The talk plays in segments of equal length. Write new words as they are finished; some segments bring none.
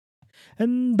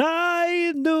And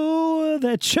I knew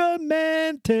that you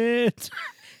meant it.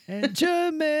 And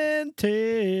you meant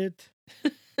it.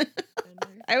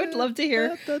 I would love to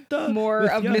hear more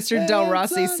With of your Mr. Del hands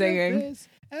Rossi on your singing. face,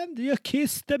 and you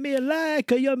kissed me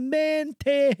like you meant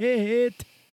it.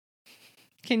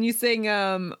 Can you sing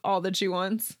All That She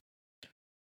Wants?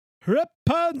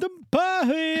 Upon the bar.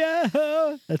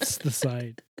 That's the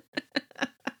sign.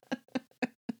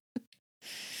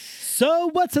 So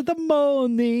what's in the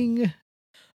morning?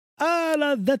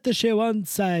 All that she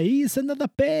wants is another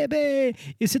baby.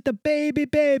 Is it the baby,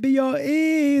 baby, or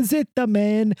is it the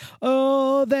man?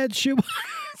 Oh, that she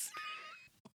wants.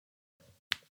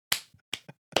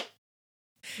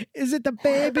 Is it the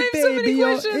baby, I have so many baby,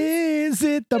 or questions. is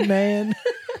it the man?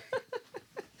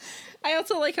 I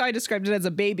also like how I described it as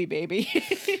a baby.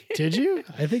 Did you?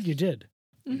 I think you did.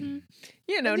 Mm-hmm.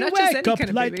 You know, And not you just wake any up kind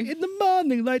of like baby. in the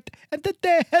morning light, and the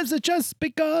day has just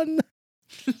begun.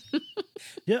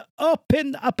 You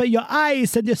open up your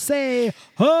eyes and you say,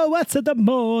 "Oh, what's in the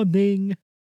morning?"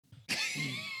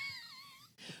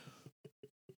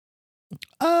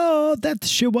 Oh, that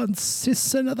she wants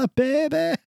is another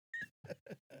baby.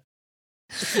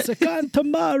 It's a gone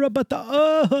tomorrow, but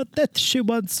oh, that she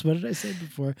wants. What did I say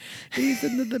before? Is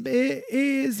another baby?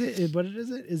 Is it? What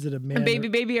is it? Is it a man? A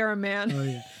baby or a man? Oh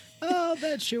yeah. Oh,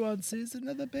 that she wants is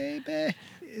another baby.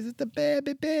 Is it the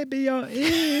baby, baby, or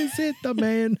is it the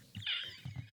man?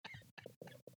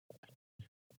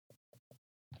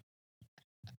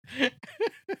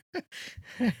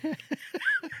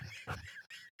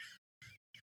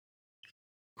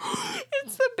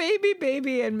 It's the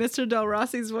baby and Mr. Del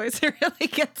Rossi's voice. It really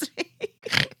gets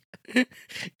me.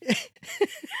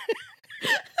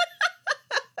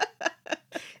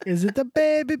 Is it the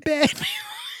baby, baby?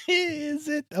 Is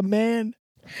it a man?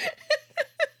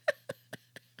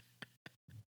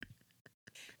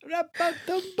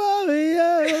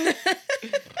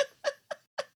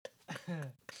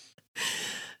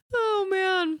 Oh,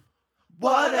 man.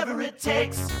 Whatever it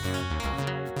takes,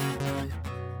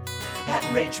 that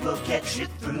Rach will get you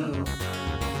through.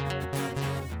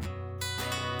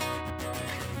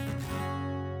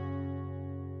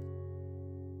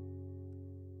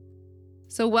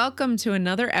 So welcome to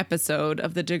another episode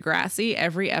of the Degrassi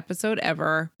Every Episode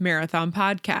Ever Marathon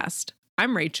Podcast.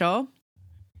 I'm Rachel.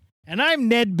 And I'm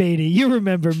Ned Beatty. You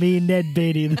remember me, Ned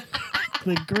Beatty,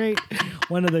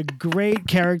 one of the great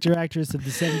character actors of the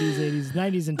 70s, 80s,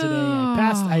 90s, and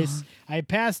today. I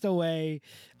passed away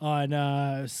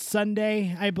on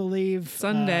Sunday, I believe.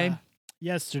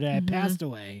 Yesterday, I passed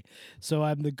away. So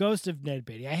I'm the ghost of Ned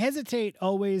Beatty. I hesitate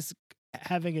always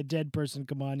having a dead person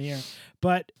come on here,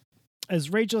 but as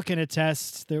Rachel can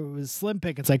attest, there was slim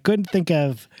pickings. I couldn't think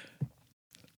of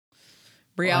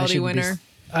Reality winner.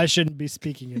 I shouldn't be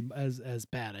speaking as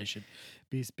bad. I should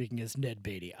be speaking as Ned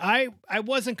Beatty. I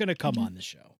wasn't going to come on the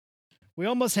show. You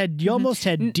almost had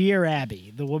Dear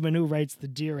Abby, the woman who writes the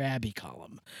Dear Abby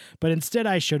column, but instead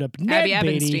I showed up. Ned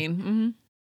Abby Beatty, Ebenstein.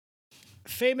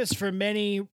 famous for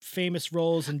many famous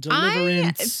roles in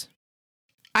Deliverance.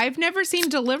 I've never seen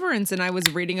Deliverance, and I was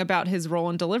reading about his role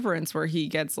in Deliverance where he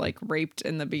gets like raped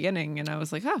in the beginning, and I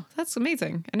was like, oh, that's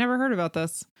amazing. I never heard about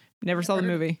this. Never saw the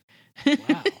movie.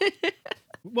 Wow.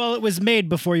 Well, it was made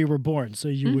before you were born, so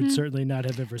you would certainly not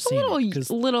have ever seen it.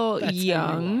 Little that's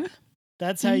young.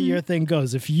 That's how your thing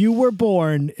goes. If you were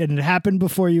born and it happened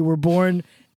before you were born,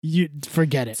 you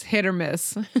forget it. It's hit or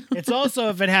miss. It's also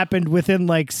if it happened within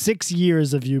like 6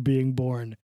 years of you being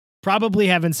born, probably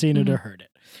haven't seen it or heard it.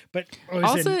 But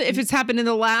also, if it's happened in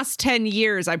the last 10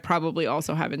 years, I probably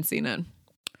also haven't seen it.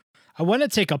 I want to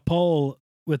take a poll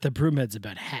with the Broomheads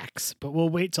about hacks, but we'll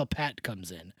wait till Pat comes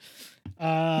in.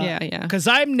 Yeah. Because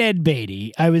I'm Ned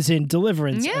Beatty. I was in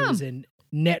Deliverance. Yeah. I was in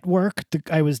Network.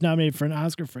 I was nominated for an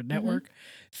Oscar for Network.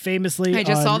 Famously, I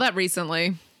just saw that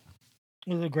recently.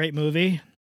 It was a great movie.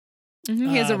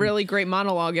 He has a really great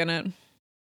monologue in it.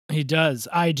 He does.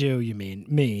 I do, you mean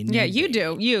me. Yeah, Ned you Beatty.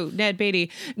 do. You, Ned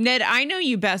Beatty. Ned, I know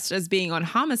you best as being on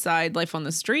Homicide, Life on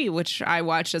the Street, which I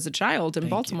watched as a child in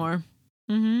Baltimore.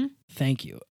 Mm-hmm. Thank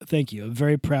you. I'm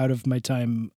very proud of my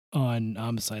time on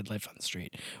Homicide, Life on the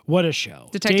Street. What a show.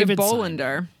 Detective David Bolander.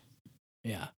 Simon.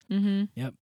 Yeah. Mm-hmm.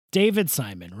 Yep. David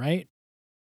Simon, right?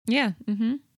 Yeah.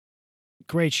 Mm-hmm.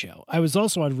 Great show. I was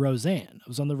also on Roseanne. I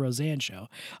was on the Roseanne show.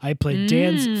 I played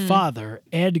Dan's father,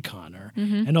 Ed Connor,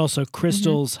 and also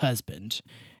Crystal's husband.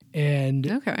 And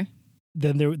Okay.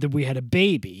 then we had a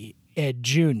baby, Ed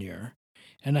Jr.,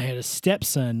 and I had a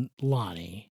stepson,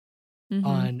 Lonnie,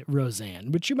 on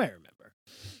Roseanne, which you might remember.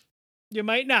 You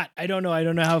might not. I don't know. I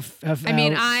don't know how. I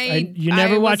mean, you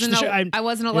never watched the show. I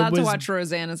wasn't allowed to was- watch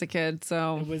Roseanne as a kid,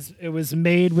 so It was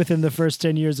made within the first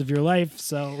 10 years of your life.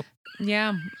 So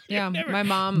yeah. Never- my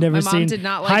mom never seen did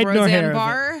not like hide nor hair Roseanne of it.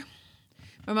 Barr.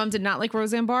 My mom did not like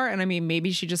Roseanne Barr, and I mean,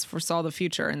 maybe she just foresaw the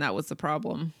future, and that was the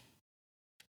problem.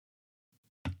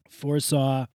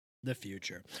 foresaw the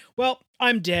future. Well,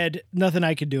 I'm dead. Nothing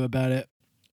I can do about it.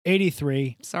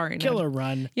 83. Sorry, Ned. Killer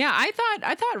run. Yeah, I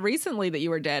thought recently that you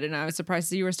were dead, and I was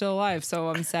surprised that you were still alive. So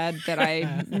I'm sad that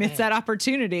I missed that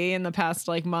opportunity in the past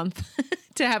month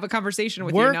to have a conversation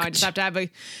with you. Now I just have to have a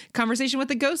conversation with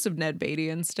the ghost of Ned Beatty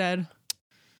instead.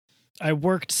 I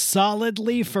worked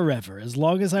solidly forever. As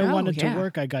long as I wanted to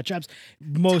work, I got jobs.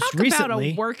 Most Talk recently,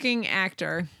 about a working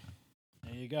actor.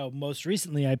 there you go. Most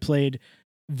recently, I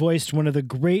voiced one of the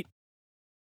great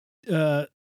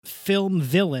film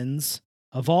villains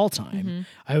of all time. Mm-hmm.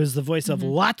 I was the voice of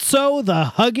Lotso the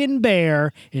Huggin'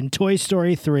 Bear in Toy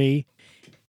Story 3.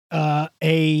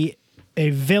 A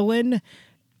villain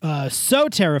so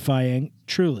terrifying,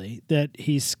 truly, that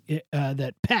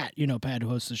that Pat, Pat who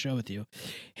hosts the show with you,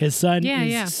 his son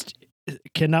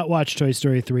cannot watch Toy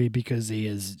Story 3 because he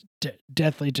is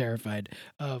deathly terrified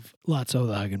of Lotso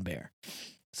the Huggin' Bear.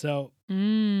 So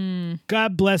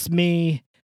God bless me.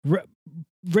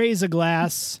 Raise a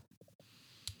glass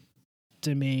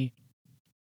to me.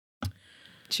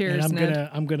 Cheers, and Ned.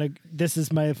 I'm gonna this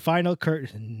is my final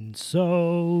curtain.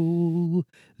 So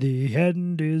the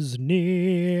end is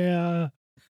near,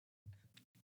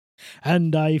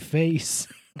 and I face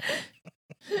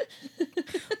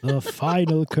the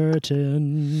final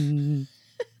curtain.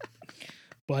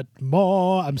 But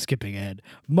I'm skipping ahead.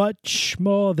 Much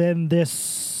more than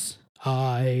this,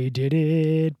 I did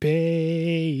it,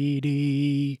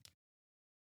 Beatty.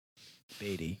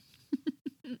 Beatty.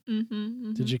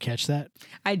 Did you catch that?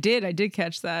 I did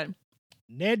catch that.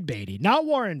 Ned Beatty, not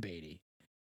Warren Beatty.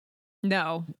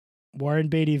 No. Warren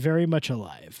Beatty, very much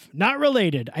alive. Not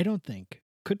related, I don't think.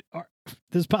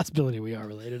 There's a possibility we are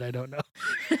related. I don't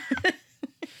know.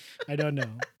 I don't know.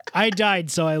 I died,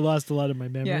 so I lost a lot of my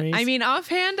memories. Yeah. I mean,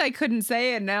 offhand, I couldn't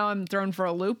say, and now I'm thrown for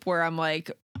a loop where I'm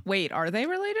like, wait, are they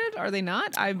related? Are they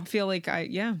not? I feel like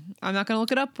I'm not going to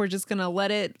look it up. We're just going to let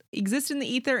it exist in the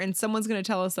ether, and someone's going to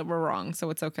tell us that we're wrong, so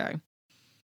it's okay.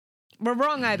 We're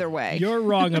wrong either way. You're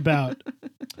wrong about.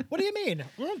 What do you mean?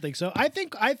 I don't think so. I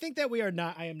think that we are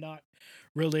not. I am not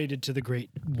related to the great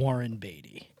Warren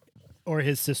Beatty or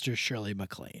his sister Shirley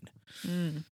MacLaine.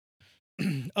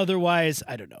 Otherwise,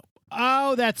 I don't know.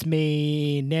 Oh, that's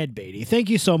me, Ned Beatty. Thank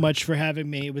you so much for having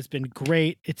me. It's been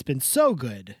great. It's been so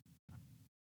good.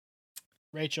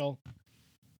 Rachel,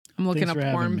 I'm looking thanks up for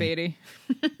having Warren me. Beatty.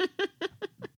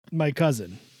 My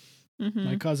cousin. Mm-hmm.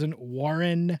 My cousin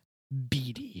Warren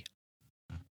Beatty.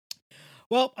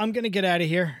 Well, I'm gonna get out of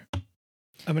here.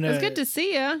 It was good to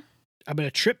see you. I'm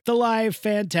gonna trip the live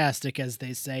fantastic, as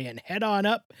they say, and head on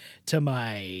up to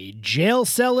my jail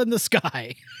cell in the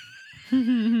sky.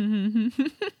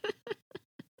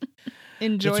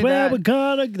 Enjoy That's where that. we're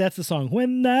gonna. That's the song.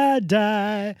 When they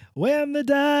die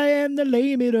and they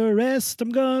lay me to rest, I'm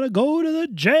gonna go to the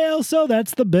jail, so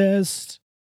that's the best.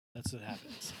 That's what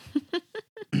happens.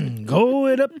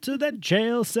 Going up to that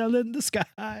jail cell in the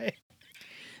sky.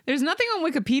 There's nothing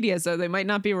on Wikipedia, so they might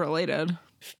not be related.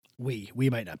 We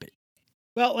might not be.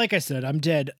 Well, like I said, I'm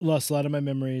dead. Lost a lot of my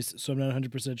memories, so I'm not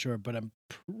 100% sure, but I'm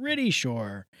pretty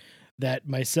sure that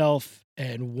myself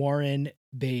and Warren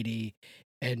Beatty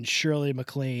and Shirley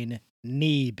MacLaine,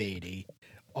 Nee Beatty,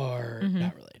 are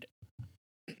not related.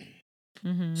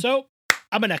 So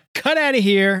I'm going to cut out of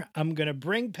here. I'm going to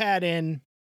bring Pat in,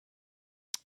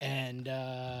 and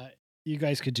you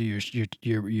guys could do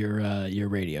your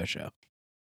radio show.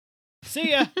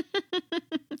 See ya.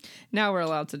 Now we're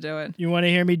allowed to do it. You want to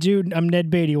hear me do? I'm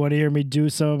Ned Beatty. You want to hear me do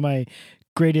some of my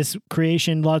greatest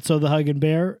creation, Lotso the Huggin'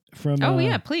 Bear from? Oh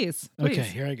yeah, please. Okay,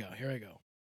 here I go.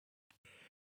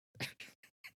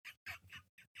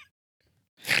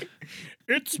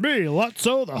 It's me,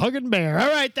 Lotso the Huggin' Bear. All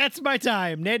right, that's my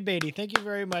time. Ned Beatty, thank you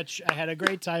very much. I had a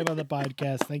great time on the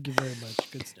podcast. Thank you very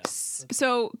much. Good stuff.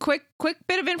 So quick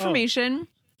bit of information.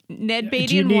 Ned Beatty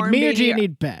Do you and need Warren me or Beatty. do you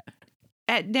need Pat?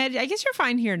 Ned, I guess you're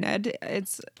fine here, Ned.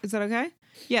 Is that okay?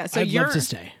 Yeah. So I'd love to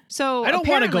stay. So I don't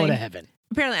want to go to apparently- heaven.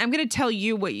 Apparently, I'm going to tell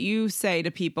you what you say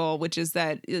to people, which is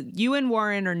that you and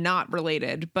Warren are not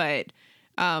related, but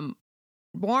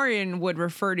Warren would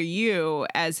refer to you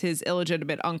as his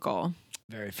illegitimate uncle.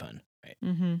 Very fun. Right.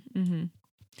 Don't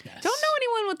Yes. know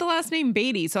anyone with the last name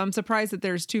Beatty, so I'm surprised that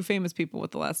there's two famous people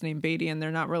with the last name Beatty and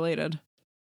they're not related.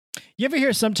 You ever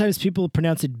hear sometimes people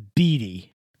pronounce it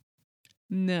Beatty?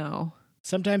 No.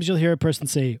 Sometimes you'll hear a person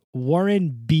say Warren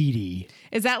Beatty.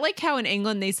 Is that like how in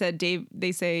England they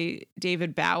say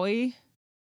David Bowie?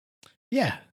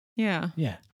 Yeah. Yeah.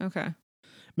 Yeah. Okay.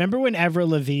 Remember when Avril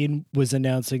Lavigne was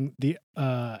announcing the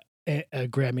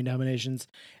Grammy nominations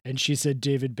and she said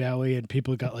David Bowie and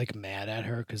people got like mad at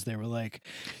her because they were like,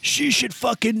 she should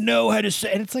fucking know how to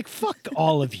say, and it's like, fuck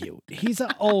all of you. He's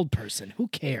an old person. Who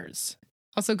cares?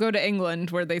 Also go to England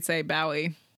where they say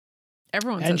Bowie.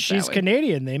 Everyone And says she's Bowie.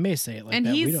 Canadian. They may say it like And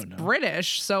that. We he's don't know.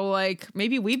 British, so like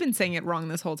maybe we've been saying it wrong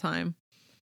this whole time.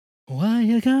 Why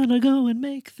you gotta go and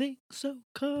make things so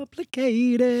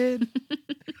complicated?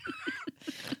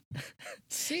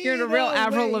 You're in a real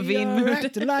Avril Lavigne mood.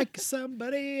 Acting like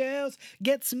somebody else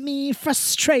gets me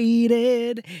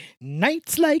frustrated.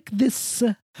 Nights like this,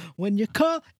 when you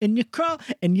call and you crawl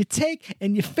and you take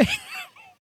and you fail.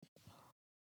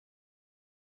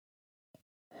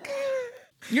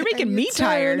 You're making me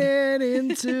tired. Turn it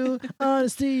into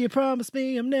honesty. You promised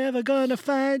me I'm never gonna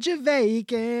find you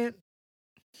vacant.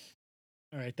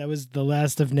 All right, that was the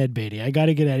last of Ned Beatty. I got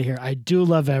to get out of here. I do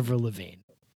love Avril Lavigne.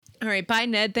 All right, bye,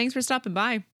 Ned. Thanks for stopping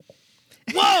by.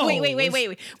 Whoa!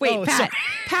 Wait, Oh, Pat. sorry.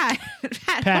 Pat,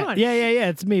 Pat. hold on. Yeah.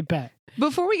 It's me, Pat.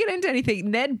 Before we get into anything,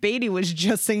 Ned Beatty was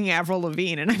just singing Avril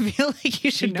Lavigne, and I feel like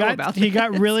you should know about this. He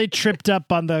got really tripped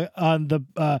up on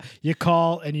the you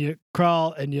call and you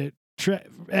crawl and you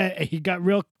he got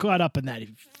real caught up in that.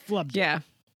 He flubbed. Yeah.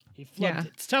 He flubbed. Yeah.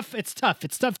 It's tough.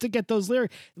 It's tough to get those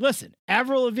lyrics. Listen,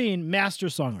 Avril Lavigne, master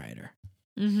songwriter.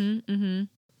 Mm-hmm.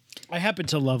 I happen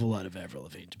to love a lot of Avril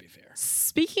Lavigne, to be fair.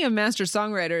 Speaking of master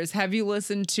songwriters, have you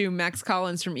listened to Max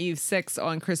Collins from Eve 6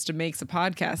 on Krista Makes a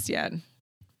Podcast yet?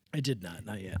 I did not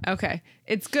yet. Okay.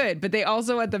 It's good, but they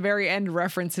also at the very end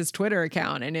reference his Twitter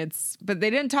account, but they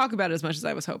didn't talk about it as much as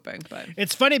I was hoping. But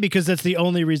It's funny because that's the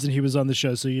only reason he was on the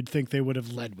show, so you'd think they would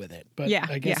have led with it. But Yeah,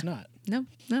 I guess yeah. not.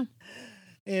 No.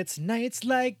 It's nights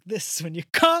like this when you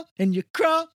call and you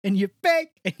crawl and you beg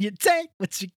and you take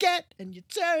what you get and you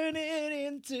turn it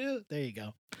into. There you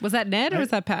go. Was that Ned or was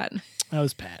that Pat? That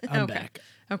was Pat. I'm Okay. back.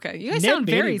 Okay. You guys Ned sound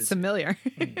Beatty very was- familiar.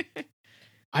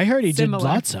 I heard he Similar.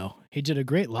 did Lotso. He did a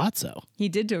great Lotso. He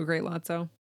did do a great Lotso.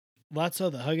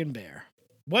 Lotso the Huggin' Bear.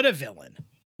 What a villain.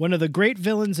 One of the great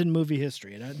villains in movie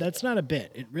history. And that's not a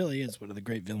bit. It really is one of the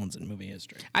great villains in movie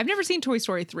history. I've never seen Toy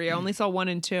Story 3. I only saw 1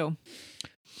 and 2.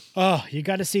 Oh, you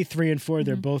got to see 3 and 4.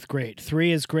 They're Mm-hmm. both great.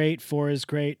 3 is great. 4 is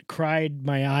great. Cried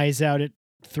my eyes out at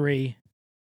 3.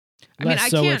 I mean, Less I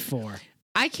so can't- at 4.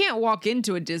 I can't walk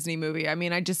into a Disney movie. I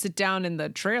mean, I just sit down and the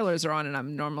trailers are on and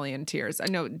I'm normally in tears. I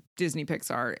know Disney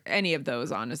Pixar, any of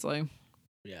those, honestly.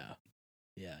 Yeah.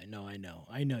 Yeah, I know.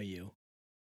 I know you.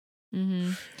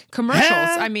 Mm-hmm. Commercials.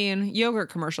 I mean, yogurt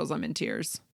commercials, I'm in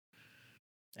tears.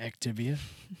 Activia.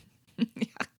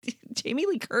 Jamie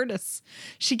Lee Curtis.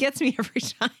 She gets me every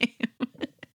time.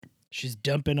 She's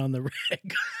dumping on the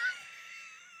reg.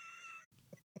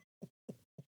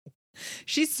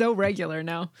 She's so regular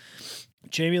now.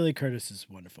 Jamie Lee Curtis is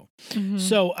wonderful. Mhm.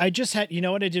 So I just had, you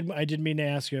know what I did? I didn't mean to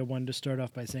ask you. I wanted to start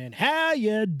off by saying, how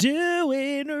you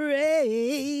doing,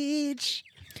 Rach?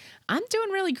 I'm doing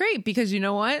really great because you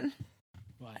know what?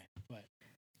 Why? What?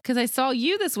 Because I saw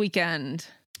you this weekend.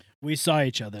 We saw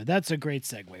each other. That's a great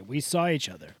segue. We saw each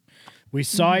other. We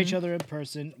saw each other in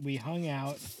person. We hung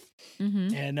out.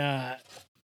 Mm-hmm. And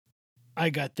I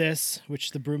got this,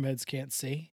 which the broomheads can't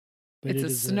see. But It's it a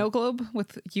is snow globe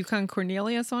with Yukon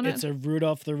Cornelius on it. It's a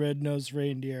Rudolph the Red-Nosed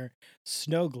Reindeer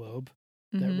snow globe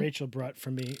that Mhm. Rachel brought for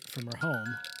me from her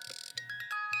home.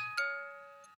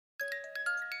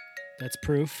 That's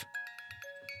proof.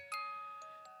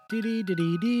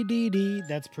 Dee-dee-dee-dee-dee-dee.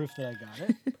 That's proof that I got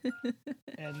it.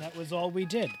 And that was all we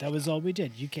did.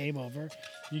 You came over,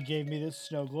 you gave me this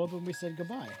snow globe, and we said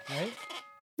goodbye, right?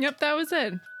 Yep, that was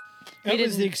it. That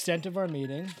was the didn't- extent of our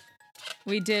meeting.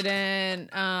 We didn't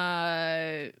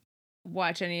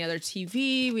watch any other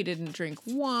TV. We didn't drink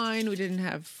wine. We didn't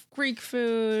have Greek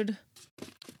food.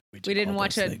 We didn't all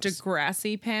watch those a things.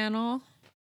 Degrassi panel.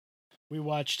 We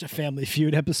watched a Family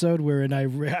Feud episode wherein I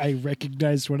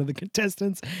recognized one of the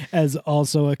contestants as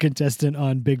also a contestant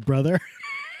on Big Brother.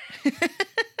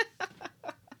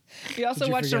 We also Did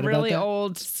you watched a forget about really that?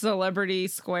 old Celebrity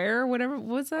Square, whatever what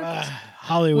was that?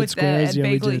 Hollywood With Squares, Ed yeah,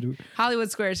 we Begley. did.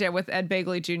 Hollywood Squares, yeah, with Ed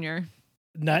Begley Jr.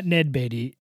 Not Ned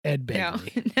Beatty, Ed No,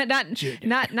 Begley.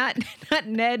 not Ned, not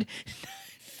Ned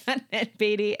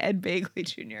Beatty, Ed Begley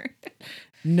Jr.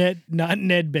 Not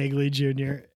Ned Begley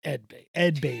Jr., Ed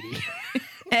Beatty.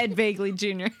 Ed Begley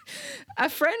Jr. A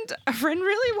friend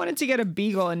really wanted to get a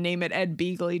beagle and name it Ed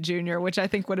Begley Jr., which I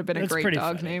think would have been a That's great pretty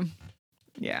dog funny. name.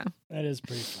 Yeah, That is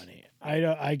pretty funny.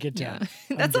 I get yeah. down.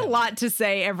 That's a down. lot to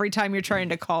say every time you're trying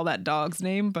to call that dog's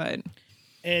name, but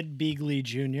Ed Begley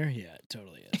Jr. Yeah, it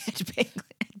totally is.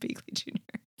 Beagley Jr.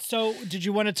 So, did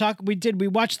you want to talk? We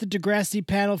watch the Degrassi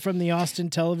panel from the Austin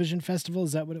Television Festival.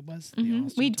 Is that what it was? The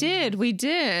Austin We Television-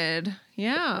 did.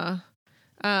 Yeah.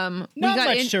 Not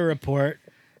much to report.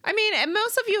 I mean, and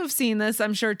most of you have seen this,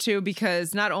 I'm sure, too,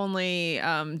 because not only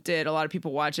did a lot of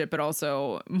people watch it, but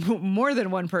also more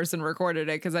than one person recorded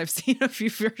it, because I've seen a few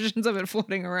versions of it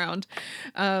floating around.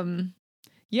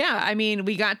 Yeah, I mean,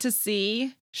 we got to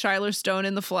see Shyler Stone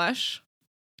in the flesh.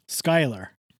 Skylar.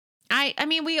 I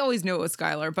mean, we always knew it was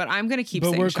Skylar, but I'm going to keep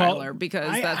saying Shyler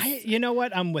because that's... you know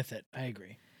what? I'm with it. I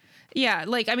agree. Yeah,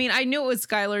 like, I mean, I knew it was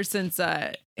Skylar since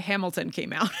Hamilton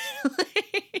came out.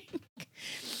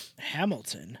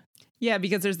 Hamilton? Yeah,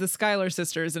 because there's the Schuyler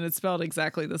sisters and it's spelled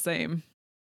exactly the same.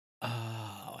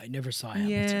 Oh, I never saw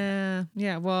Hamilton.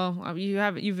 Yeah. Well,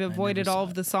 you've avoided all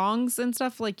of the songs and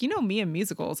stuff. Like, you know me and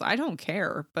musicals. I don't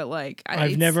care, but like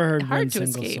I've never heard one hard to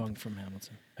single escape. song from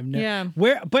Hamilton. I've never.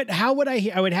 Yeah. But how would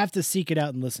I? I would have to seek it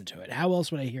out and listen to it. How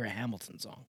else would I hear a Hamilton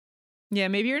song? Yeah,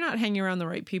 maybe you're not hanging around the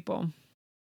right people,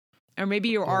 or maybe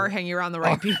you are hanging around the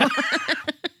right people.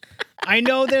 I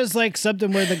know there's like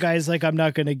something where the guy's like, "I'm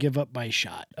not going to give up my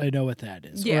shot." I know what that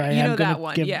is. Yeah, or I you am know gonna that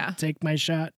one, give- yeah. take my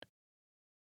shot.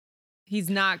 He's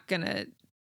not gonna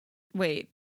wait.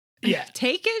 Yeah.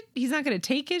 Take it. He's not gonna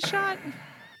take his shot.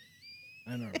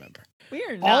 I don't remember. We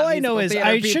are not All I know musical is theater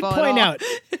I should people at point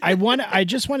all. out. I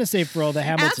just want to say for all the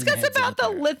Hamilton. Ask us heads about out the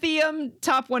there, Lithium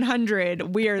Top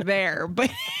 100. We are there. But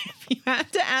if you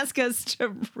have to ask us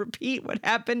to repeat what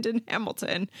happened in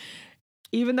Hamilton,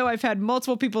 even though I've had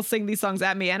multiple people sing these songs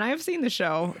at me and I have seen the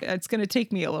show, it's going to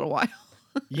take me a little while.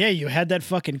 Yeah, you had that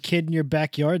fucking kid in your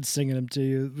backyard singing them to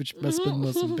you, which must have been the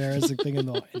most embarrassing thing in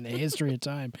the history of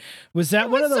time. Was that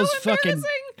one of those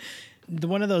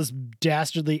one of those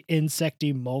dastardly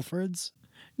insecty Mulfords?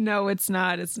 No, it's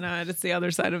not. It's not. It's the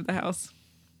other side of the house.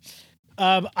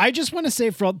 I just want to say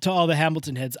to all the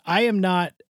Hamilton heads, I am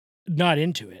not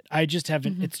into it. I just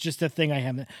haven't. It's just a thing I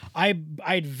haven't.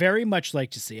 I'd very much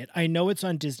like to see it. I know it's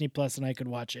on Disney Plus and I could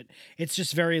watch it. It's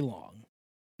just very long.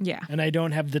 Yeah. And I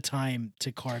don't have the time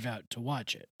to carve out to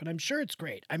watch it. But I'm sure it's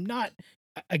great. I'm not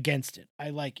against it. I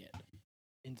like it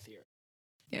in theory.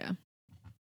 Yeah.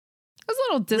 I was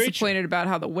a little disappointed about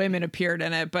how the women appeared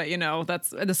in it, but you know, that's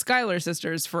the Schuyler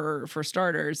sisters for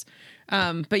starters.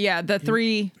 But yeah, there's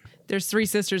three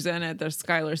sisters in it, the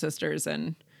Schuyler sisters,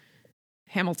 and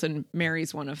Hamilton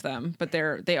marries one of them, but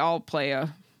they all play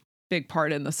a big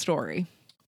part in the story.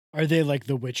 Are they like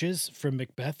the witches from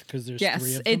Macbeth? Because there's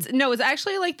three of them? It's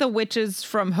actually like the witches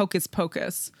from Hocus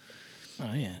Pocus.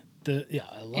 Oh yeah.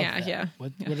 I love that. Yeah.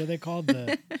 What are they called?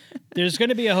 There's going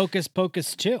to be a Hocus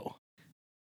Pocus 2.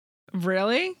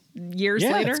 Really? Years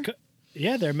later?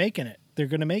 Yeah, they're making it. They're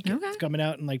going to make it. Okay. It's coming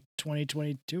out in like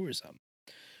 2022 or something.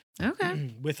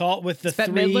 Okay. With the Is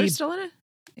Bette three. Midler still in it?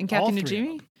 And Kathy all three of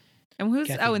Najimy? them. And who's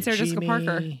Kathy and Sarah Jessica Parker.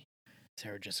 Najimy,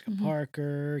 Sarah Jessica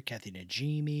Parker, Kathy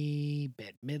Najimy,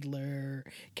 Bette Midler,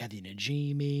 Kathy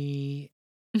Najimy,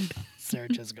 Sarah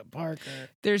Jessica Parker,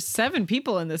 There's 7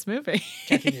 people in this movie.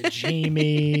 Kathy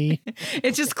Najimy.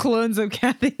 It's just clones of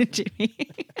Kathy Najimy.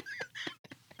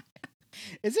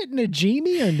 Is it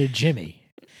Najimy or Najimy?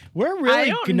 We're I really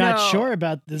don't not know. sure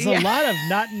about. There's a lot of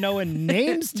not knowing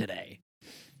names today.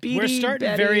 We're Beatty, starting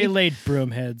Betty. very late,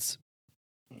 Broomheads.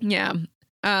 Yeah.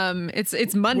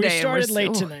 It's Monday. We and started we're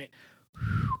late still- tonight.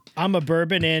 I'm a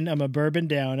bourbon in. I'm a bourbon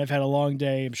down. I've had a long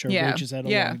day. I'm sure Yeah, Rach has had a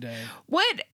yeah. long day.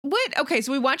 What? Okay,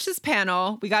 so we watched this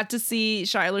panel. We got to see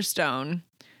Shyler Stone.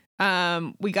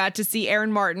 We got to see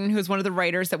Aaron Martin, who's one of the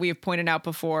writers that we have pointed out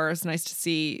before. It's nice to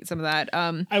see some of that.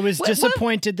 I was what-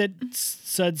 disappointed that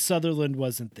Sud Sutherland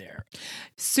wasn't there.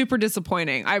 Super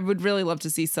disappointing. I would really love to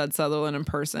see Sud Sutherland in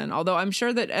person. Although I'm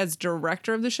sure that as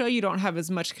director of the show, you don't have as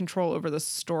much control over the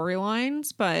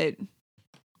storylines, but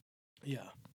Yeah.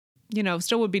 you know,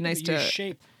 still would be nice you to.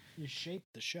 shape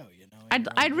the show, you know.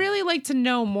 I'd really like to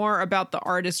know more about the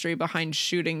artistry behind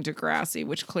shooting Degrassi,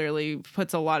 which clearly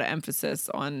puts a lot of emphasis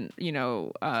on, you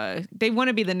know, they want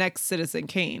to be the next Citizen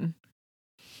Kane.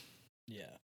 Yeah.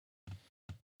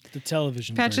 The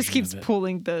television. Pat just version keeps of it.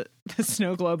 pulling the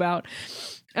snow globe out.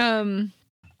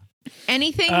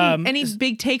 Anything? Any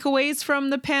big takeaways from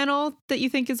the panel that you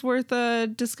think is worth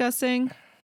discussing?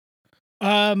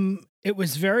 It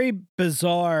was very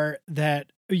bizarre that.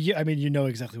 Yeah, I mean, you know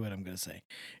exactly what I'm going to say.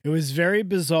 It was very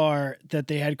bizarre that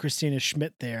they had Christina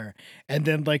Schmidt there, and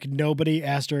then like nobody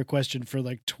asked her a question for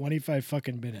like 25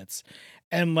 fucking minutes,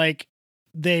 and like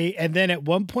and then at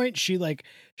one point she like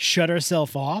shut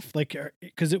herself off, like,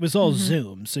 because it was all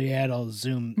Zoom, so you had all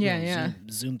Zoom,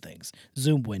 Zoom things,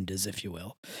 Zoom windows, if you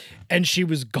will, and she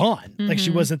was gone, like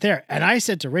she wasn't there. And I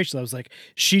said to Rachel, I was like,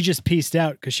 she just pieced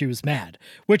out because she was mad,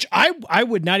 which I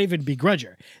would not even begrudge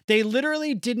her. They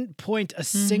literally didn't point a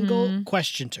single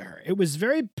question to her. It was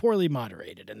very poorly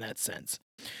moderated in that sense.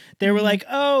 They were like,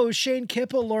 oh, Shane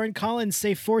Kipple, Lauren Collins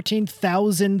say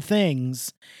 14,000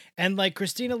 things. And like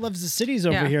Christina Loves the City's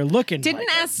over here looking Didn't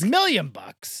like ask- $1 million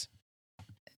bucks.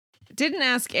 Didn't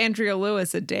ask Andrea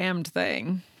Lewis a damned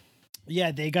thing.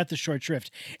 Yeah, they got the short shrift.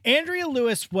 Andrea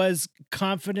Lewis was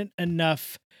confident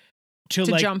enough to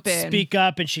like jump in. speak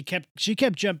up, and she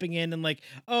kept jumping in and like,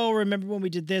 oh, remember when we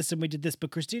did this and we did this.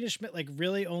 But Christina Schmidt like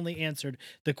really only answered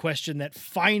the question that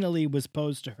finally was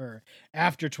posed to her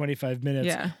after 25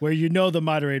 minutes, where the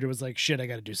moderator was like, shit, I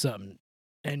got to do something.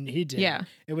 And he did. Yeah.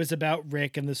 It was about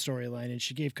Rick and the storyline, and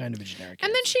she gave kind of a generic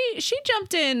And answer. then she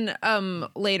jumped in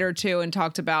later too and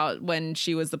talked about when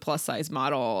she was the plus size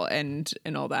model and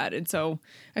all that. And so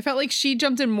I felt like she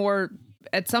jumped in more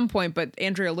at some point, but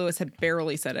Andrea Lewis had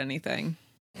barely said anything.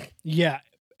 Yeah.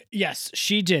 Yes,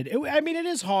 she did. I mean, it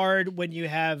is hard when you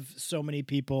have so many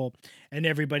people and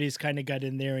everybody's kind of got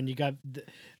in there, and you got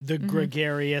the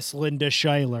gregarious Linda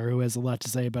Schuyler, who has a lot to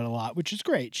say about a lot, which is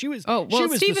great. She was. Oh, well, she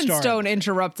was Stephen the star. Stone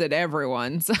interrupted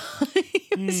everyone. So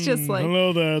it's just like,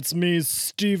 hello there, it's me,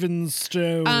 Stephen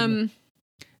Stone.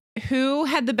 Who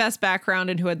had the best background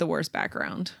and who had the worst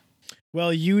background?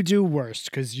 Well, you do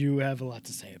worst because you have a lot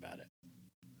to say about it.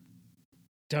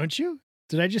 Don't you?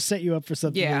 Did I just set you up for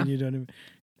something that you don't even...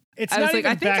 It's not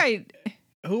even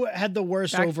who had the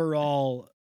worst overall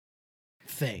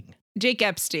thing? Jake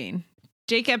Epstein.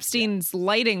 Jake Epstein's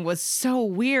lighting was so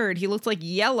weird. He looked like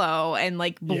yellow and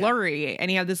like blurry,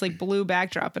 and he had this like blue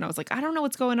backdrop, and I was like, I don't know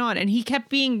what's going on. And he kept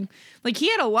being like,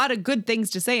 he had a lot of good things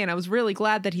to say, and I was really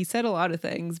glad that he said a lot of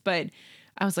things, but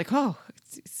I was like, oh,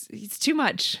 it's too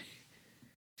much.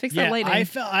 Fix that lighting.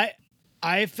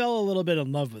 I fell a little bit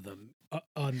in love with him.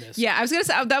 On this, I was gonna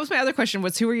say that was my other question.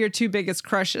 Was who were your two biggest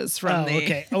crushes from the?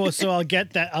 Okay. Oh, so I'll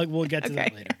get that. We'll get to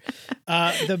that later.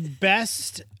 The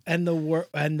best and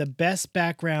the best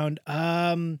background.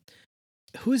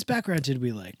 Whose background did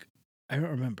we like? I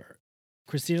don't remember.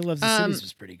 Christina Loves the Cities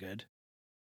was pretty good.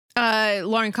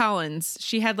 Lauren Collins.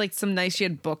 She had like some nice. She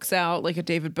had books out, like a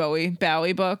David Bowie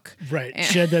book. Right.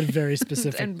 She had that very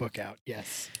specific book out.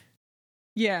 Yes.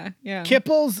 Yeah.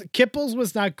 Kipples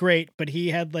was not great, but he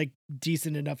had like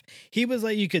decent enough. He was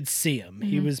like, you could see him.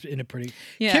 He was in a pretty.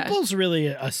 Kipples really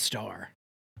a star.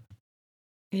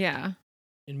 Yeah.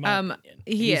 In my opinion,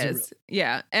 he is.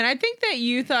 Yeah, and I think that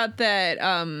you thought that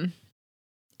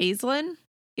Aislinn.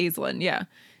 You thought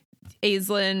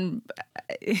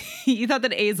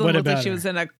that Aislinn looked like she was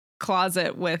in a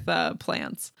closet with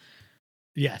plants.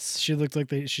 Yes, she looked like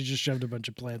she just shoved a bunch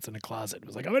of plants in a closet. It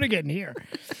was like, I'm gonna get in here.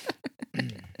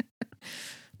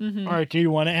 All right, do you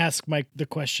want to ask Mike the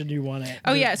question you want to?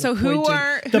 Oh yeah, so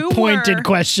the pointed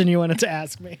question you wanted to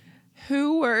ask me?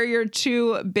 Who were your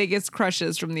two biggest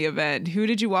crushes from the event? Who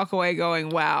did you walk away going,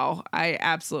 wow, I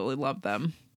absolutely love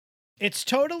them? It's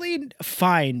totally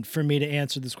fine for me to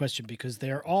answer this question because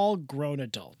they're all grown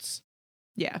adults.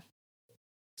 Yeah.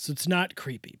 So it's not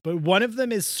creepy. But one of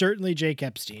them is certainly Jake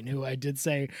Epstein, who I did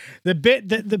say the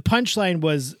punchline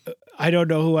was, I don't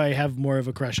know who I have more of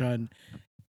a crush on.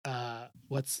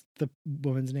 What's the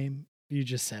woman's name? You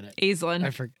just said it. Aislinn.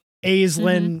 I forgot.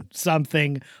 Aislinn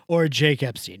something or Jake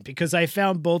Epstein, because I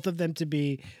found both of them to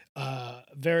be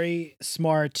very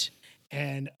smart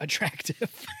and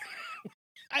attractive.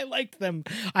 I liked them.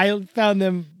 I found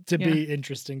them to be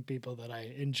interesting people that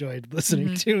I enjoyed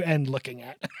listening to and looking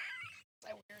at.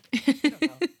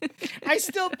 I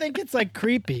still think it's like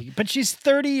creepy, but she's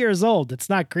 30 years old. It's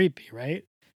not creepy, right?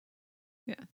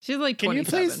 Yeah. She's like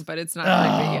 27, but it's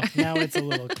not creepy. Now it's a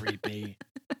little creepy.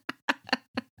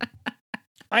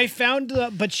 I found,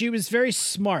 but she was very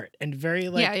smart and very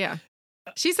like. Yeah.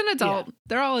 She's an adult. Yeah.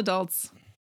 They're all adults.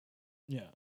 Yeah.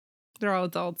 They're all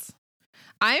adults.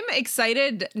 I'm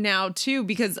excited now too,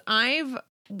 because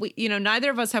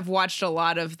neither of us have watched a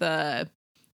lot of the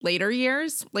later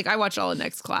years. Like I watched all of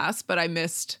Next Class, but I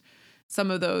missed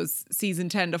some of those season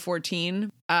 10 to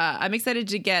 14. I'm excited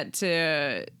to get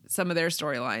to some of their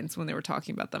storylines when they were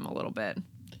talking about them a little bit.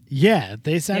 Yeah,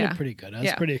 they sounded pretty good. I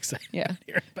was pretty excited to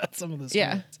hear about some of this.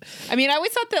 Yeah. I mean, I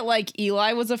always thought that like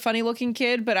Eli was a funny looking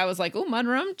kid, but I was like, oh,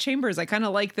 Monroe Chambers. I kind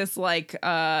of like this like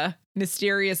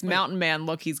mysterious mountain man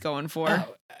look he's going for.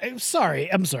 I'm sorry.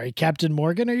 Captain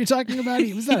Morgan, are you talking about?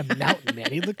 He was not a mountain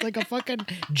man. He looked like a fucking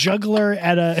juggler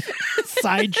at a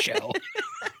sideshow.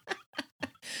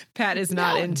 Pat is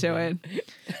not into it.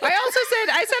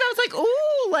 I was like,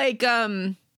 ooh, like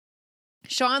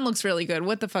Sean looks really good.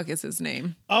 What the fuck is his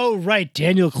name? Oh, right.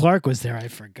 Daniel Clark was there. I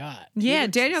forgot. Yeah,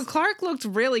 Daniel Clark looked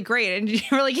really great. And you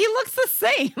were like, he looks the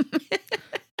same.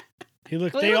 He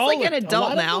looked, Well, they he looks all like looked, an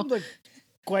adult a lot now. Of them look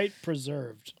quite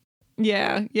preserved.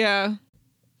 Yeah. They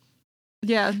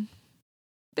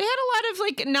had a lot of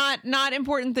like not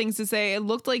important things to say. It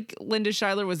looked like Linda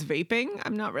Schuyler was vaping.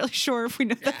 I'm not really sure if we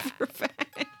know that for a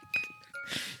fact.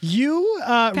 You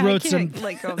Pat, wrote I some can't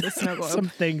let go of the snow globe. some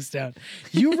things down.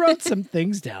 You wrote some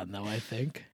things down, though, I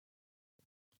think.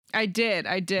 I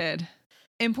did.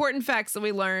 Important facts that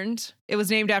we learned. It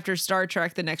was named after Star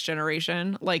Trek: The Next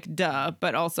Generation. Like, duh.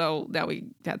 But also that we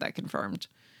had that confirmed.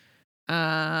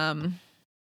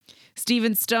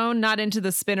 Steven Stone, not into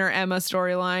the Spinner Emma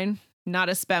storyline. Not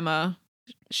a Spemma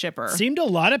shipper. Seemed a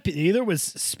lot of either was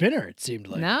Spinner, it seemed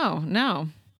like. No.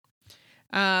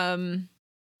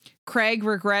 Craig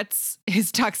regrets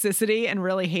his toxicity and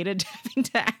really hated having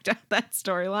to act out that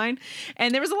storyline.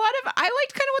 And there was a lot of, I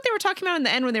liked kind of what they were talking about in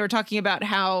the end when they were talking about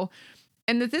how,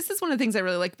 and that this is one of the things I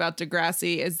really like about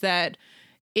Degrassi is that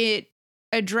it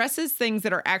addresses things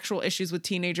that are actual issues with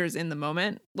teenagers in the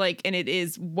moment. Like, and it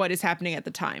is what is happening at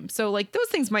the time. So like those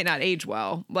things might not age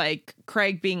well. Like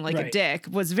Craig being like a dick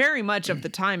was very much of the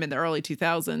time in the early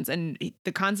 2000s. And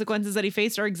the consequences that he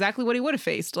faced are exactly what he would have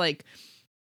faced. Like,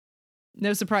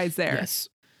 no surprise there. Yes.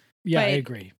 Yeah, But I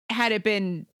agree. had it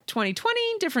been 2020,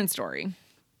 different story.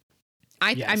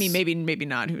 I mean, Yes. maybe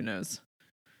not. Who knows?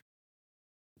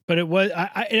 But it was.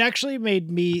 It actually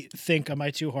made me think: am I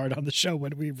too hard on the show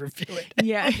when we review it?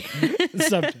 Yeah.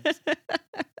 Sometimes.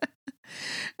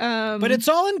 But it's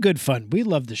all in good fun. We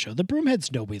love the show. The Broomheads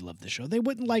know we love the show. They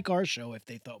wouldn't like our show if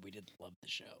they thought we didn't love the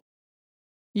show.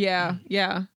 Yeah.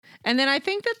 And then I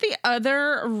think that the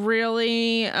other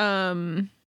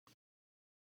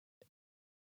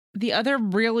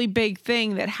really big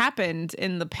thing that happened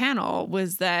in the panel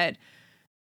was that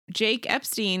Jake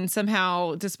Epstein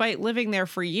somehow, despite living there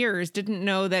for years, didn't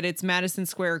know that it's Madison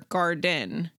Square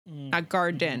Garden, not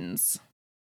Gardens.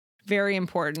 Very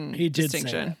important He did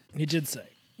distinction. say that. He did say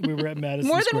we were at Madison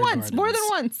More Square than Gardens.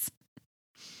 once.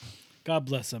 God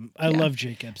bless him. I Yeah. love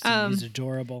Jake Epstein. He's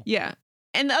adorable. Yeah.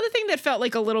 And the other thing that felt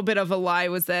like a little bit of a lie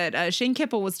was that Shane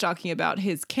Kippel was talking about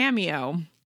his cameo.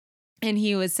 And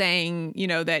he was saying,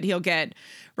 that he'll get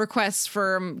requests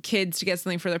from kids to get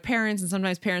something for their parents. And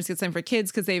sometimes parents get something for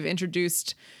kids because they've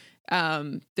introduced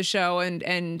the show.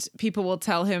 And people will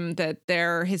tell him that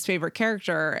they're his favorite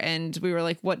character. And we were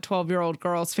like, what 12-year-old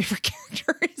girl's favorite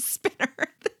character is Spinner?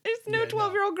 There's no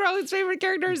 12-year-old girl whose favorite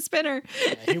character is Spinner.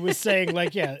 He was saying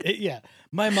like, yeah.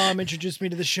 My mom introduced me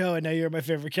to the show and now you're my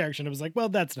favorite character. And I was like, well,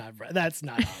 that's not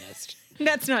honest.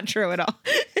 That's not true at all.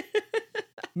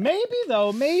 Maybe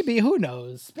though, who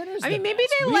knows? Spinner's Maybe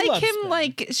best. they We like love him Spinner.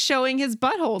 like showing his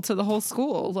butthole to the whole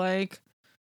school, like,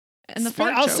 and the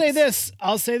Spinner, fart jokes.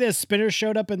 I'll say this. Spinner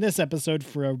showed up in this episode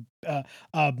for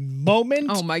a moment.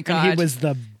 Oh my And God. he was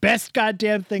the best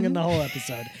goddamn thing in the whole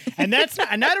episode. And that's not,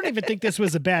 and I don't even think this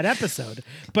was a bad episode.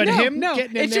 But No, him no,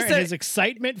 getting in it's there just and a- his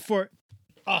excitement for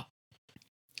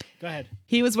go ahead.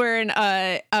 He was wearing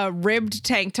a ribbed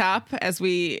tank top, as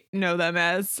we know them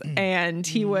as, and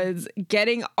he was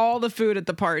getting all the food at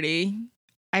the party.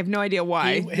 I have no idea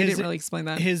why. They didn't really explain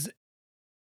that. His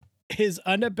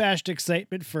unabashed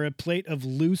excitement for a plate of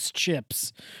loose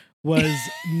chips was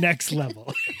next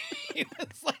level. He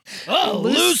was like, "Oh,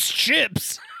 loose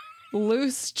chips,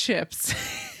 Loose chips.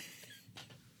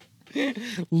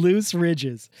 loose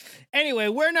ridges." Anyway,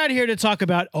 we're not here to talk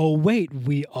about. Oh wait,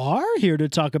 we are here to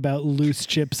talk about loose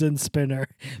chips and Spinner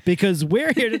because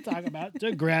we're here to talk about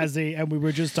Degrassi, and we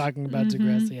were just talking about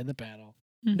Degrassi in the panel.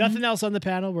 Nothing else on the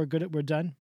panel. We're good. We're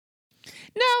done.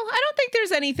 No, I don't think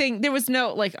there's anything. There was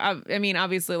no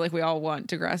obviously, like we all want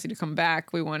Degrassi to come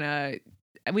back. We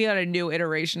got a new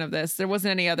iteration of this. There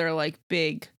wasn't any other like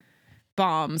big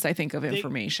bombs, I think, of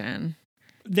information.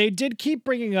 They did keep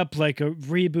bringing up like a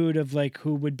reboot of like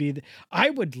who would be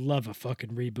I would love a fucking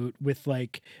reboot with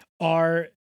like our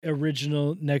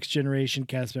original Next Generation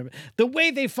cast member. The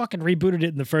way they fucking rebooted it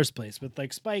in the first place with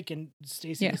like Spike and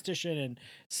Stacey Mistician and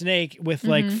Snake with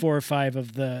like 4 or 5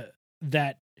 of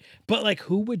that. But like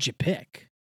who would you pick?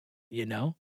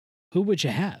 Who would you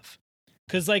have?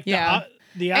 Because like the And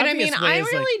obvious way I is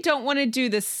really don't want to do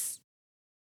this.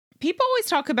 People always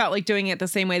talk about like doing it the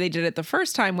same way they did it the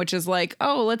first time, which is like,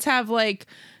 oh, let's have like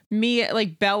me,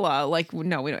 like Bella, like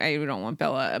no, we don't want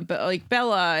Bella, but like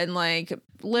Bella and like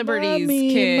Liberty's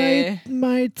Mommy, kid.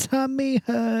 my tummy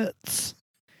hurts.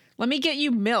 Let me get you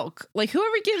milk. Like,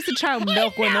 whoever gives a child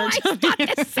milk when they're I thought tummy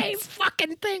the hurts. same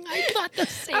fucking thing. I thought the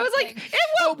same. I was like, thing. it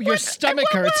won't Oh, your work. stomach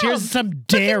It won't hurts. Here's work. some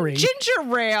dairy. Ginger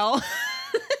rail.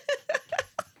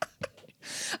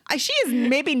 She is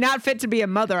maybe not fit to be a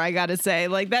mother, I gotta say.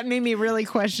 Like, that made me really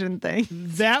question things.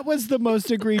 That was the most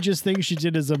egregious thing she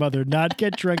did as a mother. Not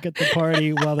get drunk at the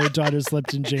party while their daughter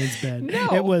slept in Jane's bed.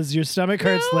 No. It was your stomach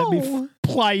hurts. Let me No.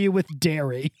 ply you with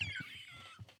dairy.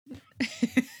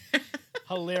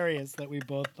 Hilarious that we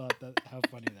both thought that how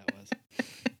funny that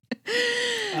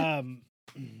was.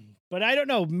 But I don't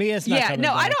know. Mia's not Yeah, coming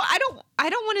no, back. I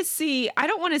don't want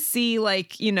to see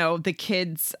like, you know, the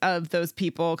kids of those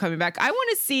people coming back. I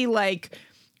want to see like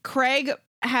Craig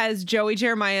has Joey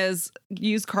Jeremiah's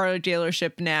used car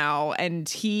dealership now, and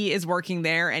he is working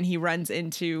there, and he runs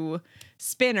into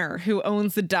Spinner, who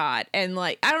owns the Dot, and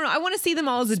like, I don't know, I want to see them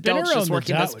all as Spinner adults owned just the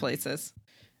working Dot those would be- places.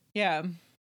 Yeah.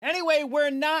 Anyway,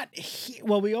 we're not.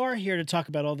 Well, we are here to talk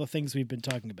about all the things we've been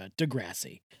talking about.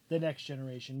 Degrassi, The Next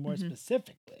Generation, more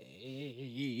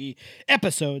specifically,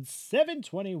 episode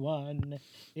 721.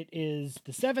 It is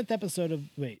the 7th episode of.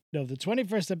 Wait, no, the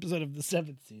 21st episode of the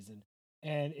 7th season,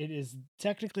 and it is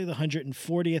technically the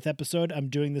 140th episode. I'm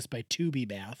doing this by Tubi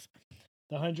math.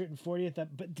 The 140th,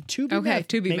 but the Tubi math.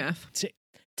 Tubi math.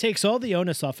 Takes all the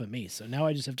onus off of me. So now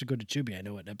I just have to go to Tubi. I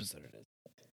know what episode it is.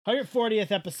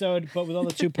 140th episode, but with all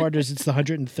the two-parters, it's the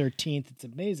 113th. It's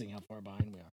amazing how far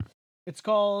behind we are. It's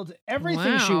called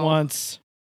Everything She Wow. Wants.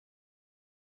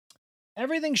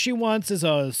 Everything She Wants is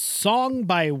a song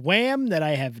by Wham that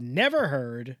I have never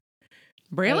heard.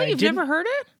 Really? I You've didn't- never heard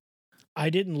it?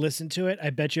 I didn't listen to it. I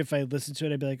bet you if I listened to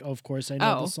it, I'd be like, oh, of course I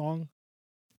know Oh. the song.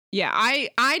 Yeah, I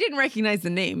didn't recognize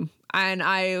the name, and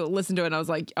I listened to it and I was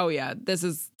like, oh yeah, this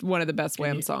is one of the best Can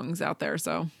Wham you- songs out there.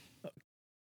 So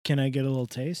Can I get a little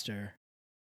taste or?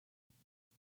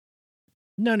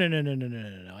 No.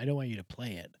 I don't want you to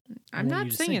play it. I I'm want not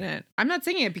you to sing singing it. I'm not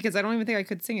singing it because I don't even think I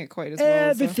could sing it quite as well.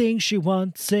 so- Everything she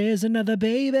wants is another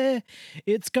baby.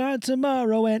 It's gone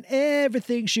tomorrow, and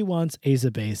everything she wants is a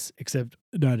bass, except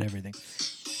not everything.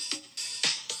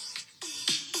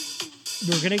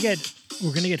 We're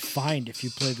gonna get fined if you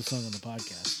play the song on the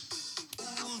podcast.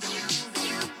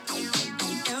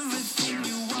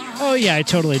 Oh yeah, I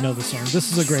totally know the song.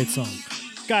 This is a great song.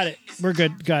 Got it. We're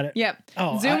good. Got it. Yep.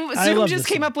 Oh, Zoom I love just this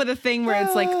came song. up with a thing where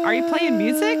it's like, are you playing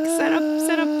music? Set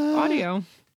up audio.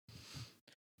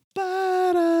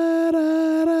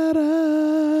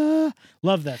 Ba-da-da-da-da.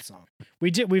 Love that song.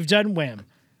 We've done Wham.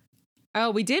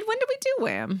 Oh, we did? When did we do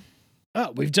Wham?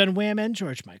 Oh, we've done Wham and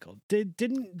George Michael.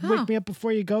 Didn't Huh. Wake Me Up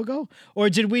Before You Go? Or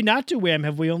did we not do Wham?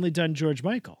 Have we only done George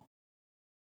Michael?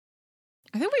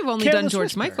 I think we've only done Careless George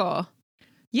Whisper. Michael.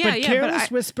 Yeah, but yeah, Careless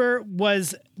but Whisper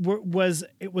was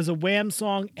a Wham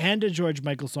song and a George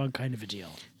Michael song, kind of a deal.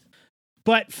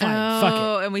 But fine, fuck it.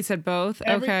 Oh, and we said both?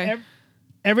 Okay.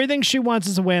 Everything She Wants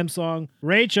is a Wham song.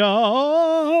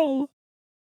 Rachel,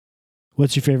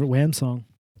 what's your favorite Wham song?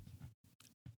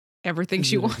 Everything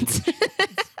She Wants.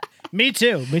 Me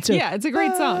too. Yeah, it's a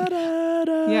great song.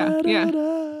 Yeah.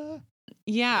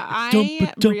 Yeah,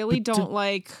 I really don't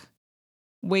like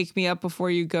Wake Me Up Before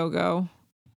You Go.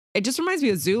 It just reminds me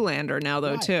of Zoolander now,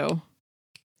 though, Why? too.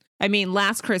 I mean,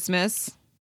 Last Christmas,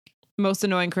 most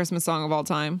annoying Christmas song of all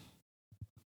time.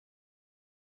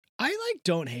 I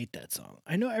don't hate that song.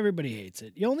 I know everybody hates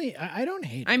it. I don't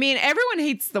hate it. I mean, everyone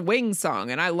hates the Wings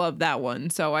song, and I love that one,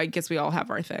 so I guess we all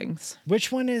have our things.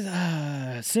 Which one is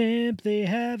Simply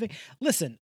Having?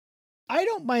 Listen, I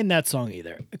don't mind that song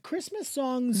either. Christmas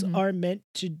songs Mhm. are meant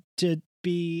to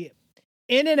be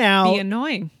in and out. Be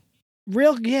annoying.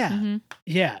 Real, yeah. Mhm.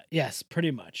 Yeah, yes,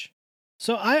 pretty much.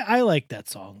 So I like that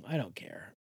song. I don't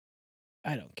care.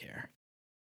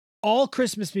 All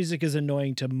Christmas music is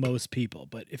annoying to most people,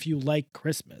 but if you like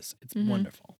Christmas, it's Mhm.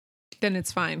 wonderful. Then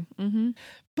it's fine. Mm-hmm.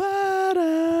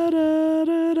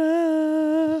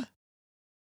 Ba-da-da-da-da.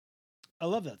 I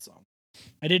love that song.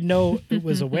 I didn't know it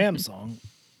was a Wham song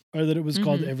or that it was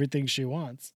called Mhm. Everything She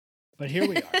Wants. But here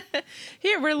we are.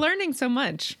 Here, we're learning so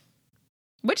much.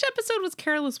 Which episode was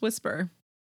Careless Whisper?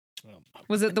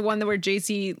 Was it the one where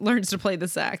JC learns to play the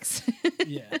sax?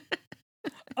 Yeah.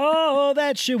 All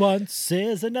that she wants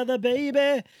is another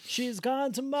baby. She's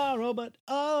gone tomorrow, but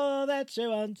all that she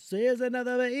wants is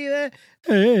another baby.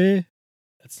 Hey.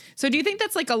 So do you think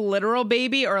that's like a literal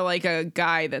baby or like a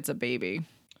guy that's a baby?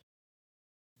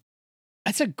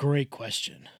 That's a great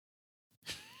question.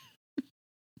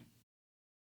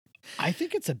 I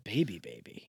think it's a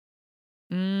baby.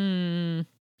 Mm.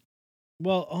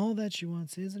 Well, all that she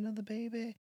wants is another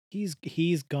baby.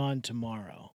 He's gone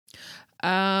tomorrow.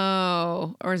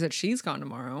 Oh, or is it she's gone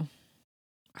tomorrow?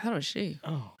 I thought it was she.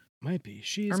 Oh. Might be.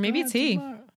 She's Or maybe gone it's he.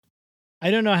 tomorrow. I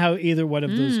don't know how either one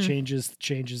of those changes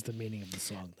the meaning of the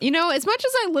song. You know, as much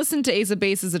as I listened to Ace of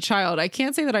Base as a child, I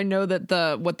can't say that I know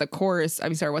that what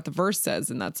the verse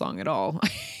says in that song at all.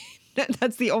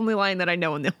 That's the only line that I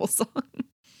know in the whole song.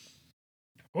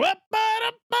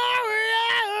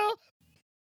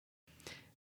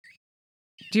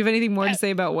 Do you have anything more to say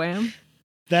about Wham?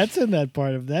 That's in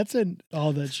that's in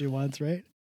All That She Wants, right?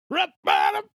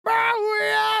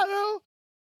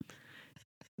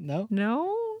 No?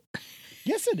 No?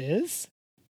 Yes, it is.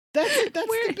 That's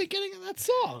Where? the beginning of that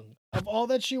song of All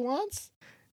That She Wants.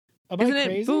 Am I Isn't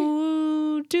crazy? it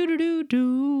boo doo doo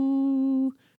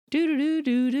doo doo doo doo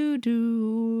doo doo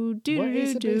doo doo What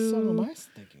Ace of Base song am I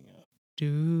thinking of?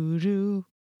 doo doo?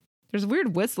 There's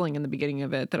weird whistling in the beginning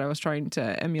of it that I was trying to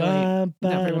emulate. Not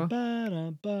very well.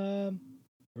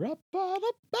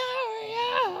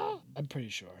 I'm pretty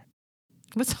sure.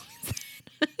 What song is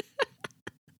that?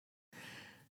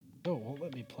 Oh, it won't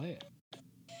let me play it.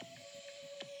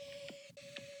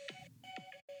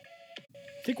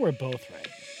 I think we're both right.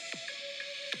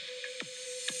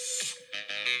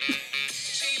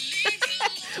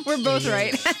 We're both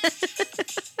right.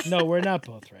 No, we're not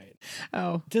both right.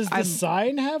 Oh, Does the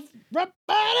sign have?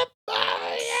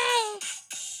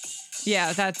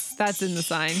 Yeah, that's in the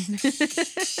sign.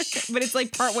 But it's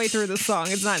like partway through the song.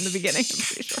 It's not in the beginning, I'm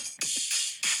pretty sure.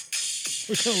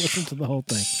 We're gonna listen to the whole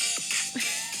thing.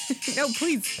 No,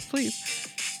 please.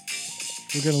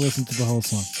 We're gonna listen to the whole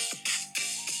song.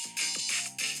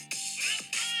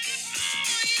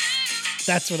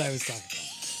 That's what I was talking about.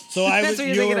 So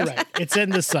you were right. It's in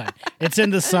the sign. It's in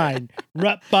the sign.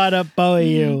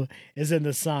 Rup-ba-da-bo-you is in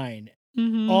the sign.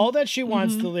 Mm-hmm. All That She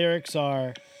Wants, the lyrics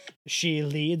are, she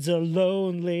leads a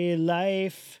lonely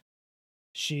life.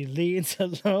 She leads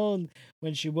alone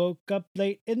when she woke up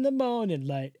late in the morning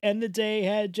light and the day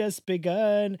had just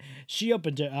begun. She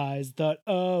opened her eyes, thought,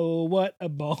 oh, what a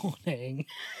morning.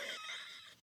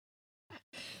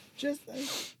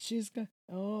 She's got,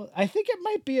 I think it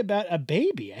might be about a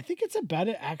baby. I think it's about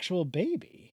an actual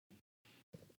baby.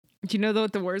 Do you know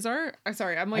what the words are? I'm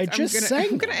sorry. I'm I'm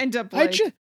gonna end up like.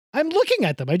 I'm looking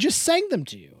at them. I just sang them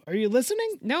to you. Are you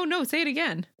listening? No, say it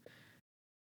again.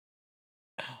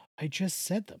 I just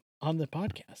said them on the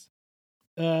podcast.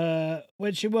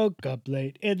 When she woke up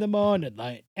late in the morning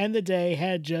light and the day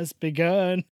had just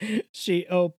begun, she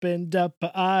opened up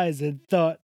her eyes and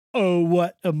thought, oh,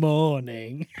 what a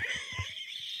morning.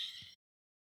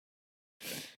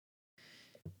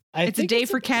 It's a day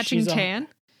for catching tan.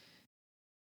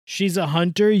 She's a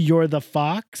hunter, you're the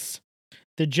fox.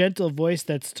 The gentle voice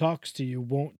that talks to you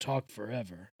won't talk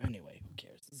forever. Anyway, who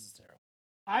cares? This is terrible.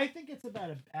 I think it's about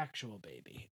an actual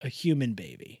baby, a human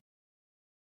baby.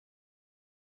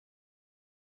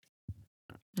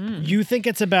 You think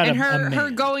it's about and a man.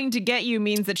 her going to get you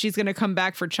means that she's going to come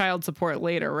back for child support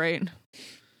later, right?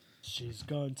 She's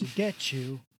going to get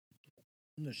you.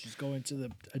 No, she's going to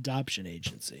the adoption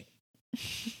agency.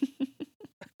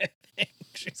 I think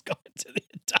she's going to the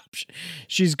adoption.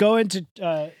 She's going to.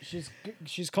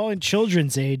 She's calling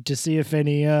Children's Aid to see if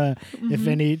any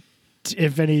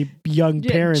if any young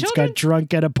parents got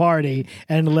drunk at a party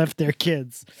and left their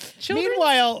kids.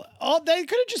 Meanwhile,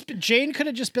 Jane could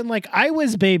have just been like, I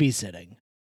was babysitting.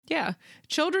 Yeah.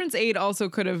 Children's Aid also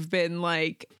could have been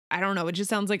like, I don't know. It just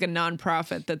sounds like a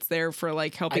nonprofit that's there for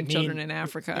like helping children in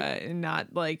Africa and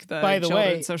not like the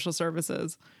Children's Social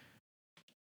Services.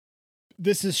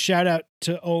 This is shout out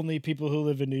to only people who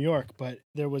live in New York, but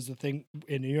there was a thing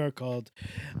in New York called,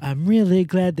 I'm really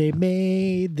glad they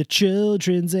made the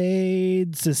Children's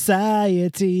Aid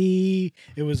Society.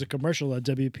 It was a commercial on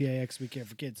WPAX, We Care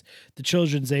for Kids, the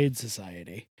Children's Aid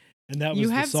Society. And that was you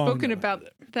the have song spoken about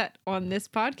that on this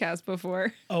podcast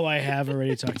before. Oh, I have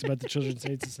already talked about the Children's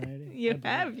Aid Society. You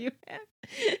have.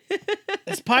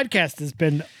 This podcast has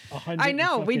been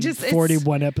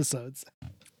 141 episodes.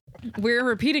 We're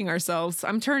repeating ourselves.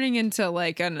 I'm turning into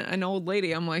like an old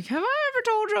lady. I'm like, have I ever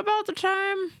told you about the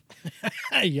time?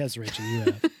 Yes, Rachel, you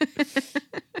have.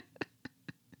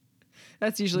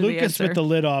 That's usually Lucas the answer. with the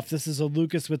lid off. This is a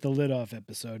Lucas with the lid off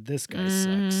episode. This guy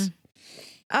sucks.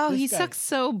 Oh, he sucks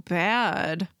so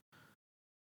bad.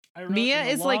 Mia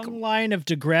is like line of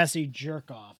Degrassi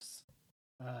jerk-offs.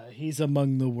 He's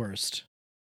among the worst.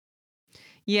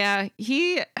 Yeah,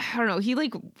 I don't know. He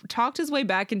like talked his way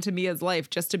back into Mia's life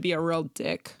just to be a real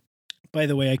dick. By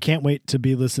the way, I can't wait to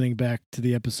be listening back to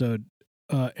the episode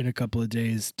in a couple of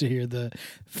days to hear the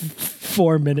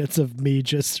 4 minutes of me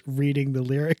just reading the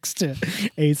lyrics to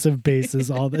Ace of Base is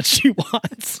All That She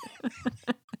Wants.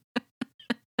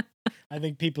 I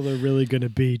think people are really going to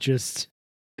be just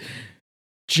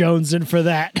jonesing for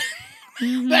that.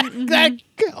 that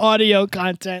audio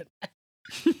content.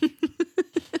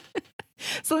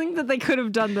 Something that they could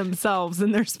have done themselves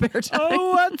in their spare time.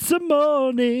 Oh, what's a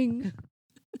morning?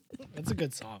 That's a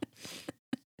good song.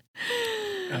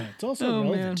 It's also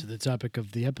relevant to the topic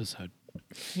of the episode.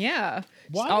 Yeah.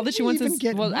 Why All did that she we wants even is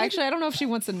get- well, why actually, I don't know if she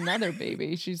wants another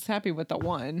baby. She's happy with the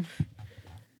one.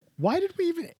 Why did we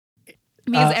even?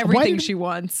 Because why everything did- she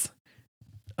wants.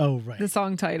 Oh, right. The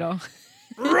song title.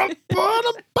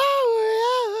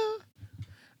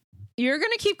 You're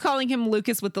going to keep calling him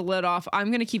Lucas with the lid off. I'm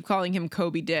going to keep calling him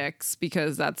Kobe Dix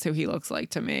because that's who he looks like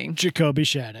to me. Jacoby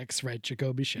Shaddix, right?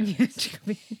 Jacoby Shaddix.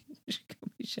 Jacoby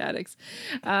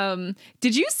Shaddix.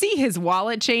 Did you see his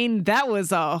wallet chain? That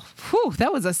was a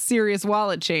serious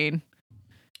wallet chain.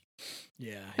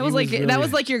 Yeah, It was like that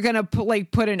was like you're gonna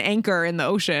put an anchor in the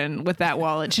ocean with that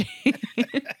wallet chain.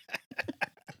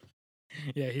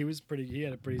 Yeah, he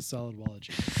had a pretty solid wallet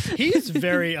chain. He's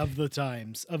very of the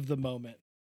times, of the moment.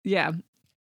 Yeah.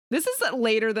 This is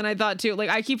later than I thought too.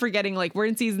 Like I keep forgetting, like we're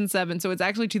in season 7, so it's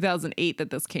actually 2008 that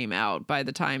this came out by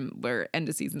the time we're end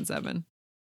of season 7.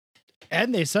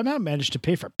 And they somehow managed to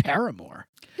pay for Paramore.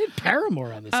 They had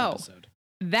Paramore on this episode.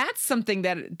 That's something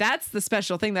that's the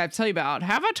special thing that I have to tell you about.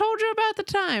 Have I told you about the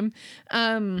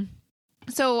time?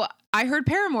 So I heard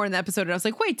Paramore in the episode and I was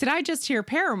like, wait, did I just hear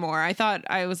Paramore? I thought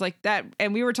I was like that.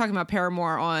 And we were talking about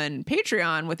Paramore on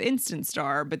Patreon with Instant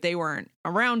Star, but they weren't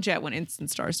around yet when Instant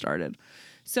Star started.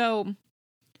 So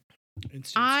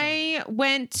I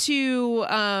went to a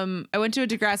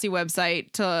Degrassi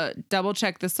website to double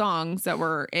check the songs that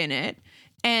were in it.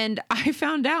 And I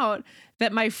found out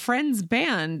that my friend's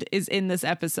band is in this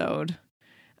episode.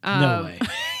 No way.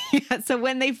 Yeah, so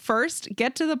when they first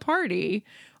get to the party,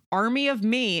 Army of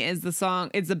Me is the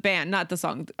song. It's a band, not the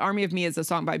song. Army of Me is a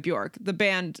song by Bjork. The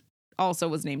band also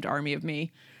was named Army of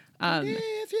Me.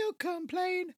 If you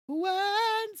complain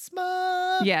once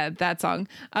more. Yeah, that song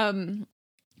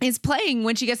is playing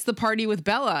when she gets to the party with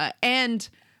Bella. And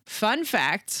fun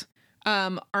fact,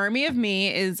 Army of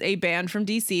Me is a band from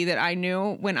DC that I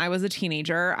knew when I was a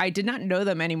teenager. I did not know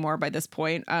them anymore by this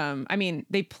point. I mean,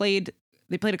 they played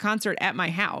a concert at my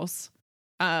house,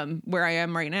 where I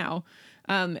am right now.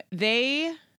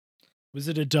 Was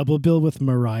it a double bill with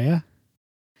Mariah?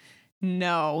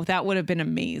 No, that would have been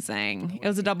amazing. It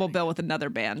was a double bill with another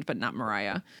band, but not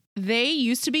Mariah. They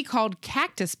used to be called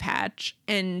Cactus Patch,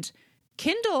 and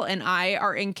Kendall and I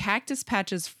are in Cactus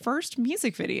Patch's first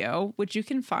music video, which you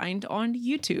can find on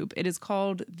YouTube. It is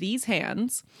called These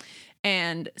Hands.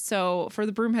 And so for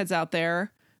the broomheads out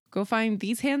there, go find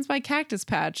These Hands by Cactus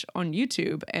Patch on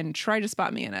YouTube and try to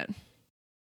spot me in it.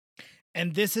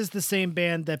 And this is the same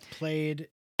band that played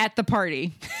At the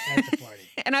party. at the party.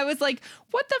 And I was like,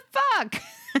 what the fuck?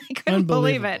 I couldn't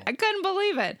believe it. Unbelievable. I couldn't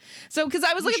believe it. So, because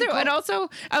I was looking through, and also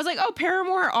I was like, oh,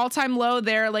 Paramore, All Time Low.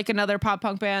 They're like another pop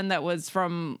punk band that was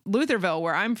from Lutherville,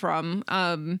 where I'm from,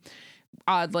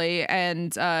 oddly.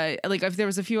 And like if there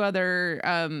was a few other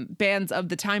bands of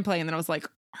the time playing, and then I was like,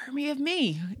 Army of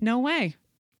Me. No way.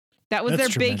 That was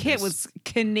That's their big hit, tremendous. was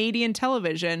Canadian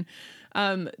television.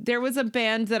 There was a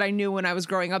band that I knew when I was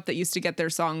growing up that used to get their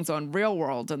songs on Real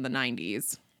World in the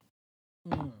 90s.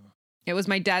 It was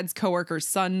my dad's coworker's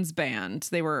son's band.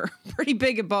 They were pretty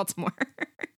big in Baltimore.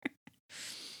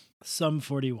 Sum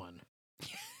 41.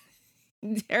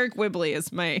 Eric Whibley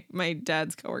is my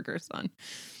dad's coworker's son.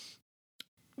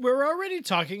 We're already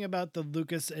talking about the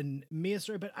Lucas and Mia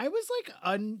story, but I was like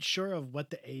unsure of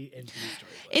what the A and B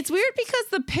story was. It's weird because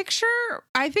the picture,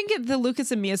 I think the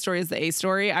Lucas and Mia story is the A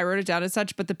story. I wrote it down as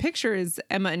such, but the picture is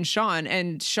Emma and Sean,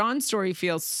 and Sean's story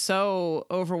feels so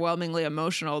overwhelmingly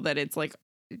emotional that it's like,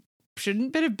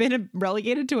 shouldn't it have been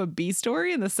relegated to a B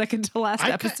story in the second to last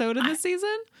episode of the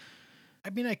season?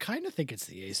 I mean, I kind of think it's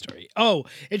the A story. Oh,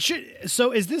 it should.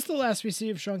 So is this the last we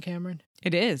see of Sean Cameron?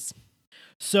 It is.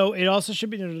 So it also should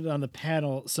be noted on the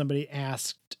panel, somebody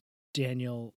asked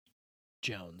Daniel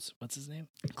Jones, what's his name?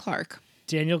 Clark.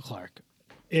 Daniel Clark,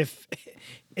 if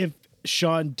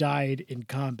Sean died in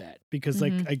combat, because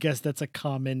like I guess that's a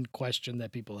common question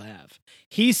that people have.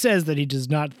 He says that he does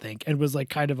not think, and was like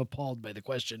kind of appalled by the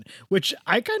question, which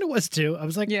I kind of was too. I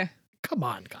was like, Yeah. come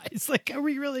on, guys. Like, are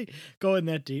we really going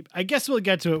that deep? I guess we'll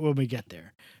get to it when we get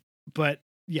there. But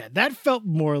yeah, that felt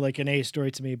more like an A story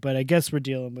to me, but I guess we're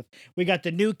dealing with, we got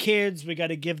the new kids. We got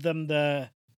to give them the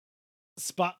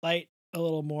spotlight a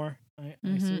little more. I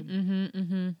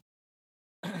assume.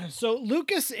 So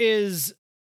Lucas is,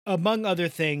 among other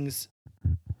things,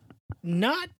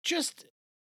 not just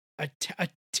a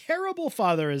terrible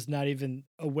father is not even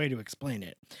a way to explain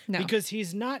it. No. Because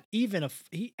he's not even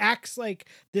he acts like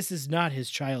this is not his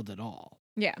child at all.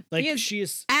 Yeah. Like he is she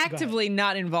is go ahead. actively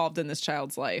not involved in this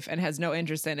child's life and has no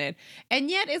interest in it. And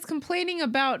yet is complaining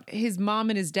about his mom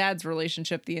and his dad's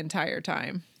relationship the entire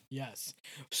time. Yes.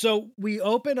 So we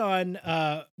open on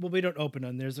well, we don't open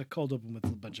on, there's a cold open with a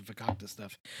bunch of Fakakta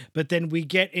stuff. But then we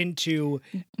get into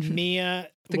Mia,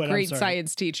 The what, I'm great sorry.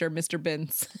 science teacher, Mr.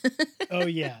 Binns. Oh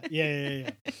yeah.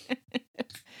 Yeah.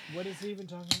 What is he even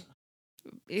talking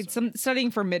about? It's some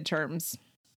studying for midterms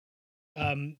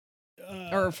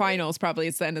or finals, probably.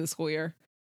 It's the end of the school year.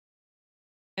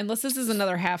 Unless this is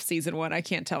another half season one, I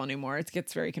can't tell anymore. It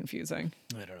gets very confusing.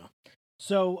 I don't know.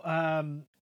 So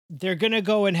they're gonna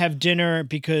go and have dinner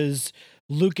because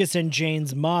Lucas and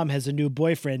Jane's mom has a new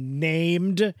boyfriend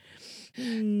named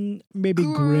maybe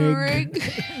Greg.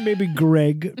 Maybe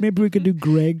Greg. Maybe we could do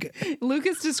Greg.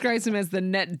 Lucas describes him as the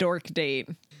net dork date.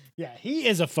 Yeah, he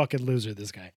is a fucking loser,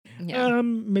 this guy. Yeah.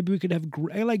 Maybe we could have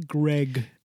I like Greg.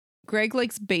 Greg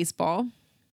likes baseball.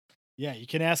 Yeah, you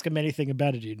can ask him anything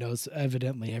about it. He knows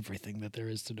evidently everything that there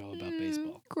is to know about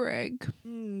baseball. Greg.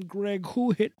 Greg,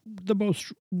 who hit the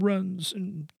most runs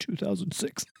in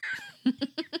 2006?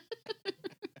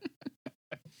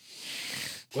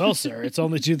 Well, sir, it's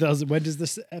only 2000. When does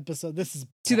this episode? This is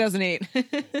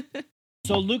 2008.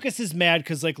 So Lucas is mad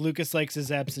because like Lucas likes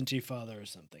his absentee father or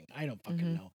something. I don't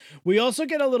fucking know. We also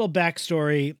get a little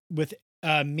backstory with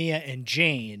Mia and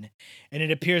Jane, and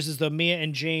it appears as though Mia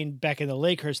and Jane back in the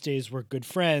Lakehurst days were good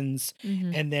friends.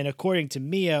 And then according to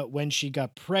Mia, when she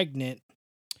got pregnant,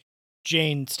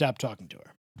 Jane stopped talking to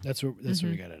her. That's where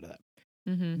we got out of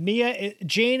that.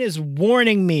 Jane is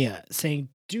warning Mia, saying,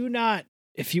 "Do not,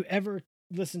 if you ever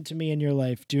listen to me in your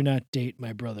life, do not date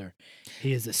my brother.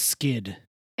 He is a skid."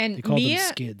 And They called Mia, them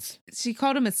skids. she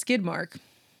called him a skid mark.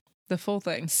 The full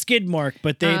thing. Skid mark,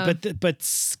 but they but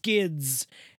skids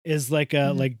is like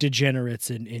like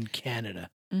degenerates in Canada.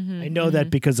 I know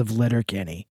that because of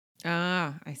Letterkenny.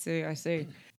 Ah, I see.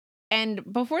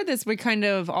 And before this, we kind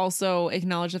of also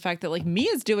acknowledge the fact that like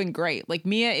Mia's doing great. Like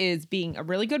Mia is being a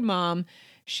really good mom.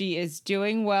 She is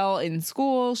doing well in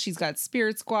school. She's got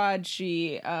Spirit Squad.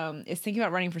 She is thinking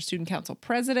about running for student council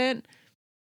president.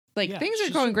 Like Yeah, things are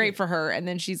she's going so great good. for her. And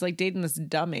then she's like dating this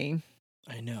dummy,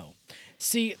 I know.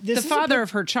 See, this the is father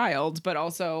of her child, but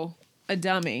also a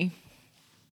dummy.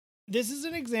 this is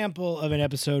an example of an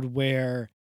episode where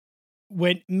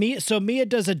when Mia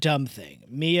does a dumb thing.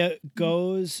 Mia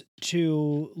goes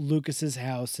to Lucas's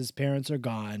house. His parents are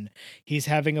gone. He's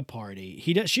having a party.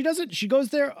 She goes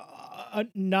there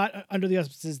not under the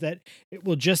auspices that it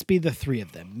will just be the three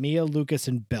of them, Mia, Lucas,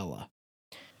 and Bella.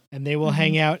 And they will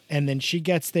hang out, and then she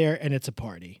gets there and it's a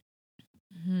party.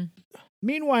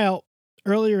 Meanwhile,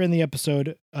 earlier in the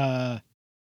episode,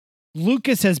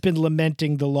 Lucas has been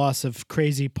lamenting the loss of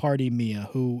crazy party Mia,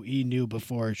 who he knew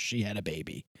before she had a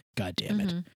baby. God damn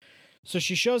it. So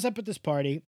she shows up at this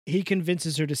party. He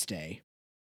convinces her to stay.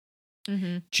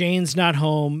 Jane's not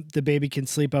home. The baby can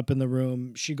sleep up in the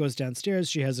room. She goes downstairs.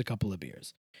 She has a couple of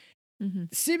beers.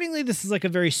 Seemingly, this is like a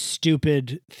very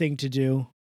stupid thing to do.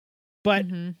 But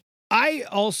I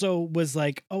also was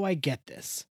like, oh, I get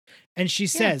this. And she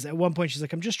says at one point, she's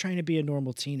like, I'm just trying to be a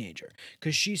normal teenager,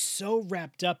 because she's so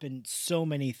wrapped up in so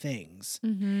many things.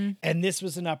 And this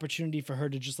was an opportunity for her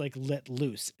to just like let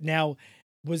loose. Now,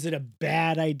 was it a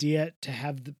bad idea to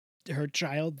have her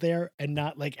child there and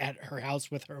not like at her house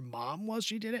with her mom while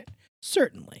she did it?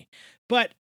 Certainly.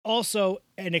 But also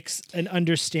an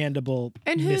understandable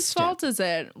And whose misstep. fault is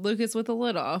it? Lucas with the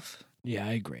lid off. Yeah,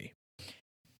 I agree.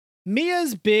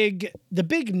 The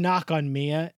big knock on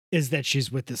Mia is that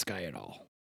she's with this guy at all.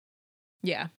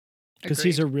 Yeah. Because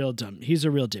he's a real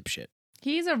dipshit.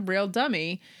 He's a real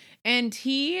dummy. And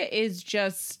he is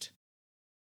just,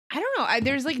 I don't know.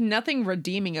 There's like nothing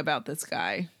redeeming about this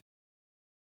guy.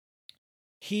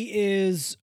 He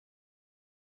is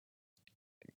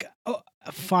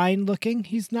fine looking.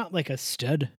 He's not like a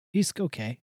stud. He's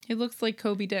okay. He looks like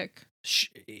Kobe Dick.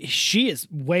 She is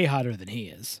way hotter than he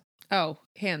is. Oh,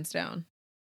 hands down.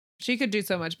 She could do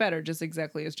so much better, just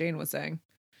exactly as Jane was saying.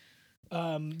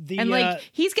 He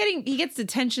gets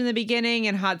detention in the beginning,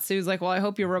 and Hatsu's like, well, I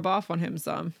hope you rub off on him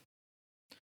some.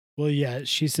 Well, yeah,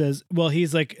 she says, well,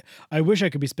 he's like, I wish I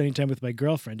could be spending time with my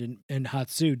girlfriend. And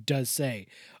Hatsu does say,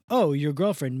 oh, your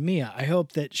girlfriend, Mia, I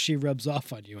hope that she rubs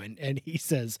off on you. And he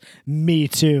says, me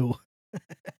too.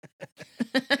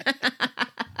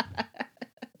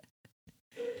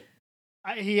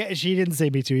 She didn't say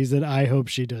me too. He said, I hope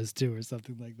she does too, or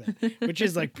something like that, which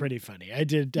is like pretty funny. I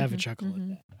did have a chuckle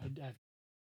at that.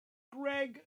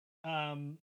 Greg.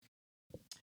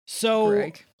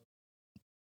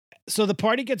 So the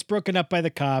party gets broken up by the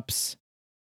cops.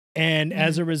 And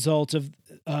as a result of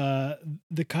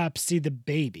the cops see the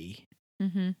baby.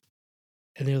 Mm-hmm.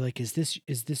 And they're like, is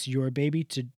this your baby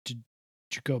to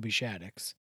Jacoby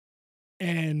Shaddix?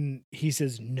 And he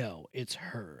says, no, it's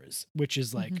hers, which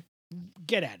is like,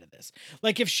 get out of this.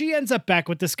 Like, if she ends up back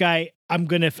with this guy, I'm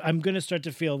gonna start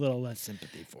to feel a little less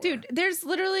sympathy for Dude, her. there's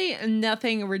literally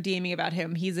nothing redeeming about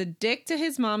him. He's a dick to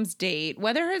his mom's date.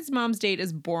 Whether his mom's date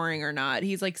is boring or not,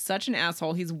 he's like such an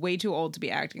asshole. He's way too old to be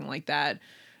acting like that.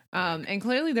 And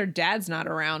clearly their dad's not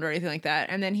around or anything like that.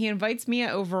 And then he invites Mia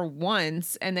over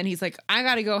once, and then he's like, I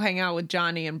gotta go hang out with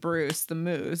Johnny and Bruce, the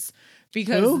moose.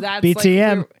 Because Who? that's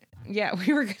BTM. like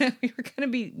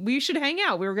we should hang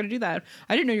out. We were gonna do that.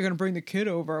 I didn't know you were gonna bring the kid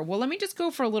over. Well, let me just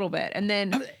go for a little bit. And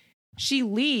then she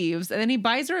leaves, and then he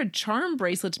buys her a charm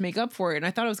bracelet to make up for it. And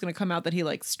I thought it was gonna come out that he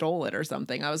like stole it or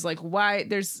something. I was like, why?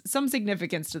 There's some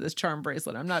significance to this charm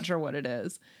bracelet. I'm not sure what it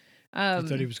is. I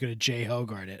thought he was gonna J.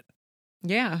 Hogarth it.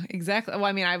 Yeah, exactly. Well,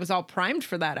 I mean, I was all primed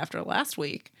for that after last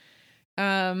week.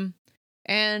 And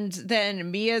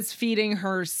then Mia's feeding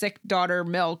her sick daughter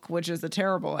milk, which is a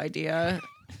terrible idea.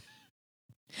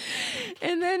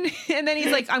 And then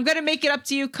he's like, I'm gonna make it up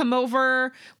to you. Come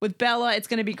over with Bella. It's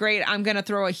gonna be great. I'm gonna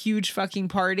throw a huge fucking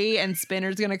party, and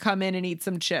Spinner's gonna come in and eat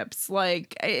some chips.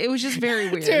 Like, it was just very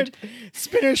weird. Dude,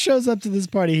 Spinner shows up to this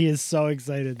party. He is so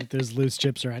excited that there's loose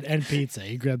chips around and pizza.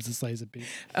 He grabs a slice of pizza.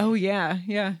 Oh yeah,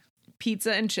 yeah.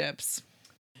 Pizza and chips.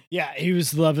 Yeah, he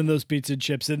was loving those pizza and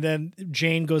chips. And then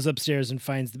Jane goes upstairs and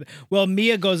finds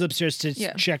Mia goes upstairs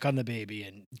to check on the baby,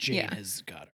 and Jane has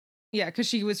got her. Yeah, because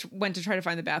she went to try to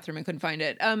find the bathroom and couldn't find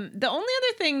it. The only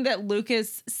other thing that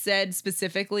Lucas said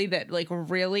specifically that like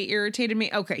really irritated me.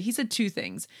 Okay, he said two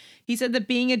things. He said that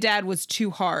being a dad was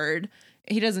too hard.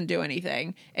 He doesn't do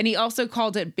anything. And he also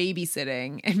called it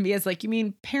babysitting. And Mia's like, you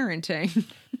mean parenting?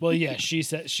 Well, yeah,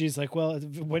 she's like, well,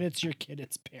 when it's your kid,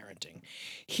 it's parenting.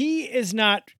 He is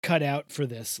not cut out for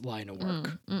this line of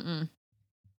work.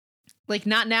 Like,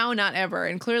 not now, not ever.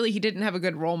 And clearly he didn't have a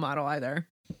good role model either.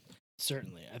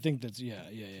 Certainly. I think that's, yeah,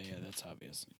 that's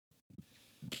obvious.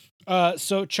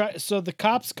 So the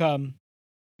cops come.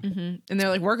 And they're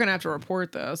like, we're going to have to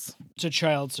report this to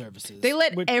child services. They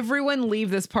let everyone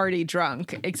leave this party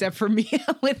drunk except for Mia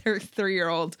with her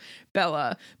 3-year-old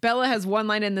Bella. Bella has one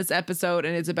line in this episode,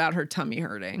 and it's about her tummy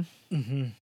hurting.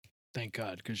 Thank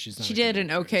God, because she's not. She did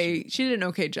an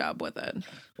okay job with it.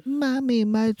 Mommy,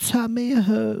 my tummy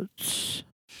hurts.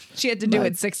 She had to do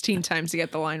it 16 times to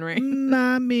get the line right.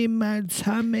 Mommy, my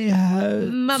tummy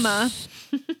hurts. Mama.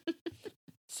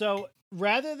 So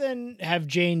rather than have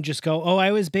Jane just go, oh,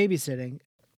 I was babysitting,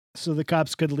 so the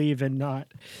cops could leave and not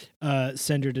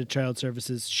send her to child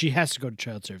services, she has to go to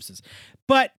child services.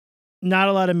 But not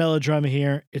a lot of melodrama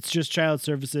here. It's just child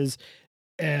services.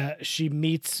 She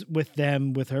meets with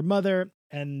them with her mother,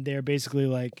 and they're basically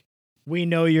like, we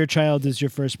know your child is your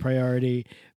first priority,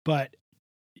 but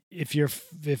if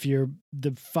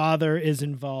the father is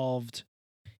involved,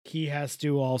 he has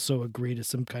to also agree to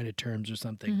some kind of terms or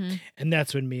something. And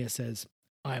that's when Mia says,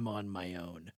 I'm on my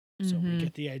own. So we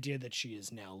get the idea that she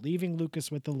is now leaving Lucas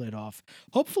with the lid off.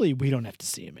 Hopefully we don't have to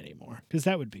see him anymore, because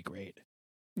that would be great.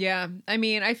 Yeah. I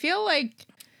mean, I feel like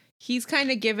he's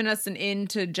kind of given us an in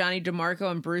to Johnny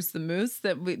DeMarco and Bruce the Moose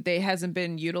that they hasn't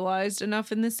been utilized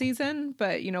enough in this season.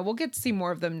 But, we'll get to see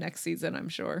more of them next season, I'm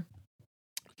sure.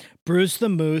 Bruce the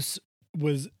Moose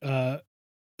was...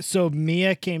 So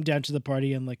Mia came down to the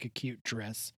party in like a cute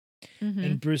dress.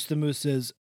 And Bruce the Moose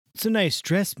says, it's a nice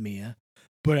dress, Mia,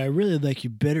 but I really like you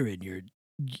better in your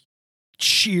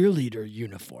cheerleader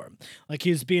uniform. Like, he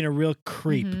was being a real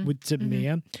creep to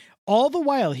Mia. All the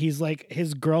while, he's like,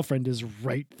 his girlfriend is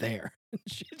right there.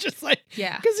 She's just like,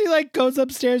 because he like goes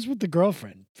upstairs with the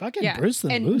girlfriend. Fucking Bruce the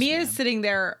Moose. And Mia's sitting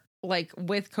there like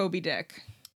with Kobe Dick.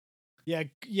 Yeah.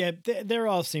 They're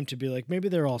all seem to be like, maybe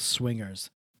they're all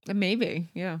swingers. Maybe,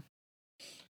 yeah.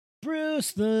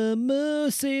 Bruce the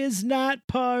Moose is not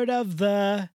part of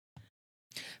the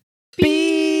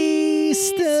B-story.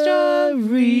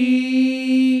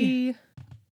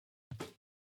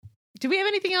 Do we have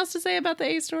anything else to say about the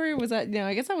A story? Or was that,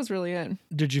 I guess that was really it.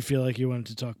 Did you feel like you wanted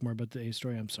to talk more about the A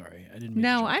story? I'm sorry. I didn't mean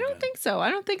No, I don't think so.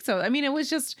 I mean, it was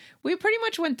just, we pretty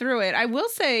much went through it. I will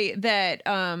say that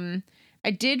I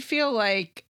did feel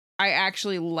like I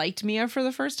actually liked Mia for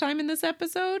the first time in this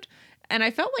episode, and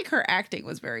I felt like her acting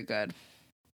was very good.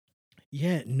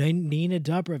 Yeah, Nina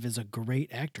Dobrev is a great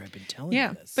actor. I've been telling you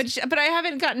this. But I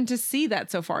haven't gotten to see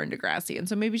that so far in Degrassi, and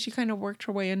so maybe she kind of worked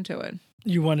her way into it.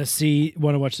 You want to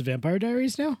watch the Vampire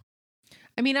Diaries now?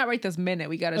 I mean, not right this minute.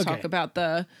 We got to talk about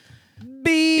the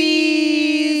B-story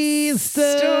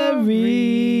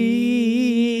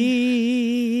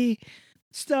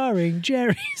starring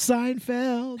Jerry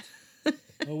Seinfeld.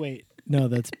 Oh, wait. No,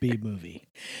 that's B movie.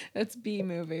 That's B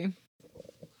movie.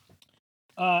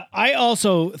 I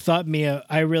also thought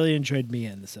I really enjoyed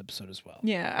Mia in this episode as well.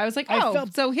 Yeah, I was like, I oh,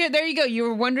 felt- so there you go. You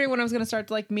were wondering when I was going to start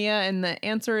to like Mia, and the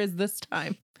answer is this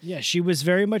time. Yeah, she was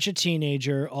very much a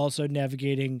teenager, also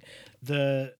navigating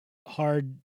the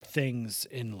hard things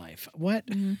in life. What?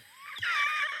 Mm-hmm.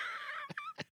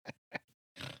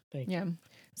 Thank you. Yeah.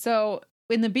 So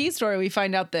in the B story, we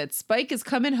find out that Spike is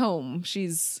coming home.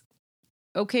 She's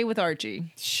okay with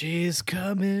Archie. She's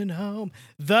coming home.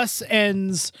 Thus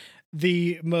ends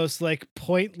the most like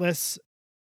pointless,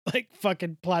 like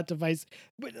fucking plot device.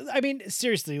 But, I mean,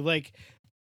 seriously, like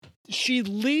she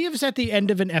leaves at the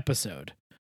end of an episode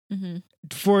Mm-hmm.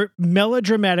 for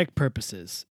melodramatic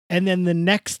purposes. And then the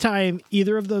next time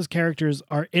either of those characters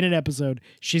are in an episode,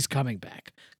 she's coming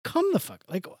back. Come the fuck.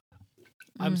 Like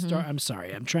I'm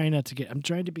sorry. I'm trying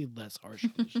to be less harsh.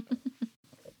 on this show. But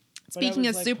I Speaking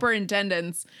was of like,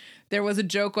 superintendents, there was a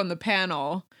joke on the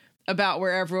panel about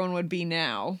where everyone would be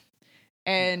now.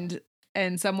 And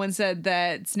someone said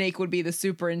that Snake would be the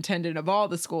superintendent of all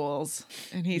the schools.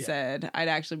 And he said, I'd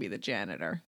actually be the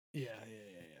janitor. Yeah.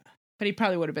 But he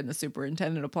probably would have been the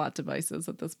superintendent of plot devices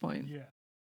at this point. Yeah.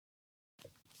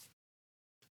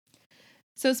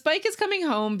 So Spike is coming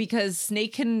home because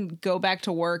Snake can go back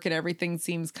to work and everything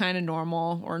seems kind of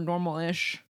normal or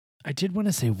normal-ish. I did want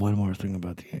to say one more thing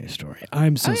about the A story.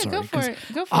 I'm so sorry. Go for 'cause it.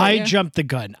 Go for I it. Yeah. jumped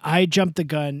the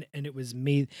gun and it was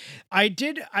me. I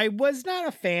was not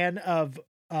a fan of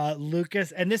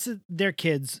Lucas, and this is their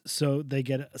kids, so they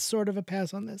get a sort of a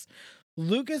pass on this.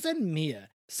 Lucas and Mia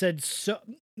said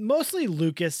mostly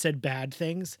Lucas said bad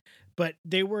things, but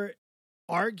they were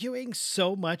arguing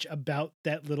so much about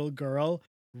that little girl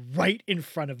right in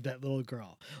front of that little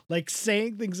girl, like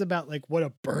saying things about like what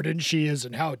a burden she is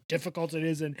and how difficult it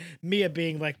is, and Mia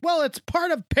being like, well, it's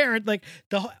part of parent, like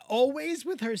always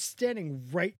with her standing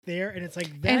right there, and it's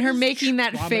like that And her is making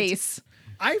that traumatizing. face.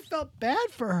 I felt bad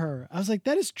for her. I was like,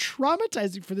 that is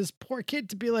traumatizing for this poor kid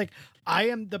to be like, I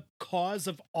am the cause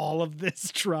of all of this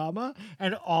trauma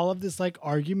and all of this like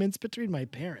arguments between my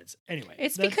parents. Anyway,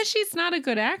 It's because she's not a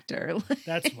good actor.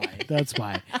 that's why. That's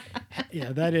why.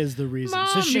 Yeah, that is the reason.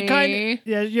 So she Mommy. kind of,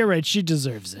 yeah, you're right. She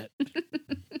deserves it.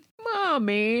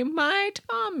 Mommy, my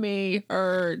tummy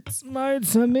hurts. My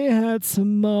tummy hurts,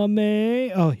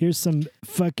 mommy. Oh, here's some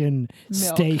fucking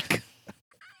steak.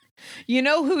 You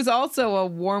know who's also a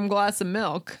warm glass of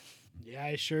milk? Yeah,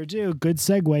 I sure do. Good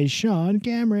segue. Sean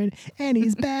Cameron, and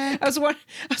he's back. I was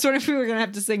wondering if we were going to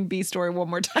have to sing B Story one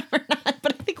more time or not,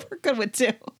 but I think we're good with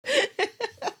two.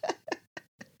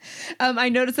 I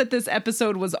noticed that this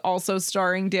episode was also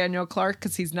starring Daniel Clark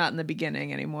because he's not in the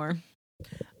beginning anymore.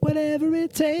 Whatever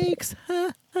it takes,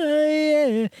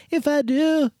 yeah, if I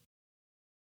do.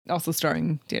 Also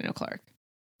starring Daniel Clark.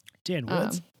 Dan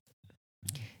Woods.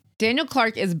 Daniel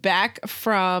Clark is back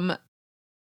from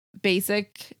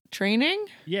basic training.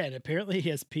 Yeah, and apparently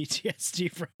he has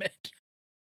PTSD from it.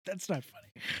 That's not funny.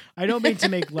 I don't mean to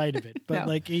make light of it, but No.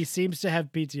 like he seems to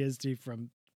have PTSD from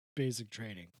basic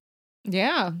training.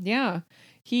 Yeah.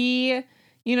 He,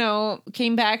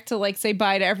 came back to like say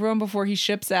bye to everyone before he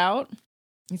ships out.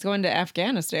 He's going to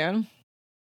Afghanistan.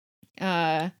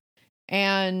 And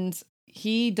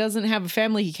he doesn't have a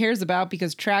family he cares about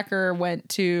because Tracker went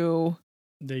to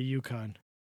The Yukon.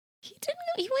 he didn't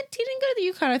go to the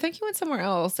Yukon. I think he went somewhere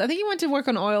else. I think he went to work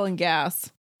on oil and gas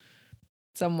We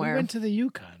somewhere. went to the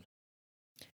Yukon.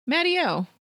 Matty O.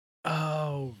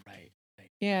 Oh, right.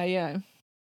 Yeah.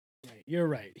 Right. You're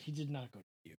right. He did not go to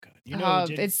the Yukon. You know, who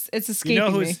did- It's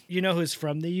escaping me. you know who's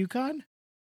from the Yukon?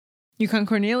 Yukon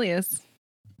Cornelius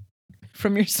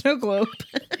from your snow globe.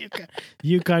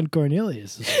 Yukon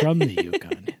Cornelius is from the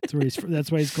Yukon. That's where he's from.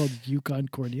 That's why he's called Yukon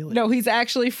Cornelius. No, he's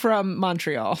actually from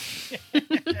Montreal.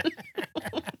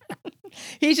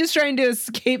 He's just trying to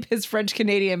escape his French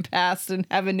Canadian past and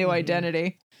have a new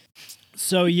identity.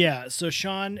 So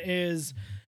Sean is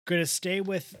gonna stay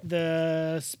with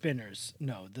the spinners.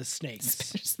 No, the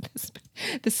snakes.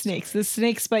 The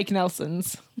snake Spike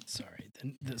Nelsons. Sorry,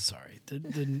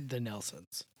 the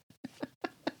Nelsons.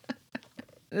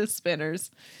 The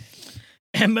spinners.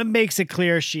 Emma makes it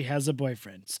clear she has a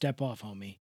boyfriend. Step off,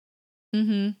 homie.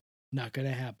 Mm-hmm. Not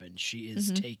gonna happen. She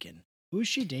is taken. Who is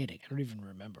she dating? I don't even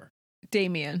remember.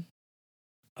 Damien.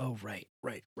 Oh, right.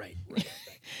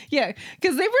 Yeah,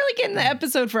 because they were like in the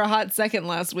episode for a hot second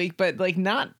last week, but like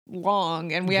not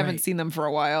long, and we haven't Right. seen them for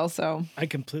a while, so I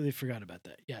completely forgot about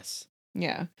that. Yes.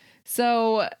 yeah.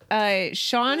 So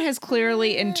Sean has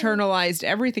clearly internalized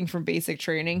everything from basic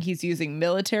training. He's using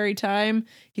military time.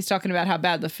 He's talking about how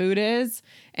bad the food is,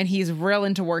 and he's real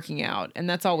into working out, and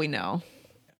that's all we know.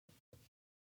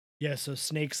 Yeah, so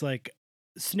Snake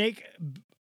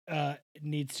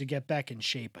needs to get back in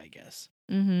shape, I guess.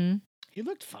 Mm-hmm. He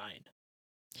looked fine.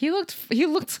 He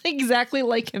looked exactly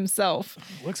like himself.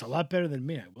 Looks a lot better than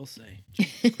me, I will say.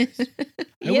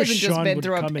 He I wish hasn't just Sean been would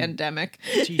through a come and pandemic.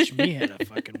 teach me how to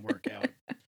fucking work out.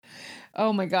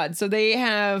 Oh my God. So they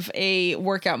have a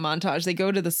workout montage. They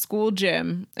go to the school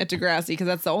gym at Degrassi because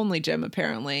that's the only gym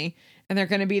apparently. And they're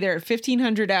going to be there at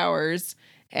 1500 hours.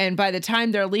 And by the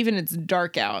time they're leaving, it's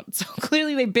dark out. So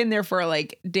clearly they've been there for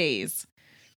like days.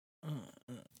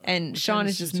 And What Sean time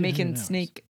is just 1500 making hours?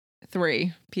 Snake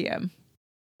 3 p.m.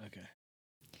 Okay.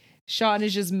 Sean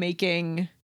is just making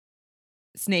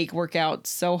Snake work out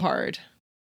so hard.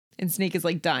 And Snake is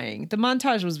like dying. The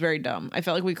montage was very dumb. I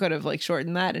felt like we could have like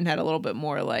shortened that and had a little bit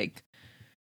more like,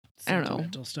 I don't know.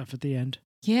 Sentimental stuff at the end.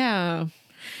 yeah.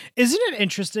 Isn't it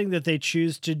interesting that they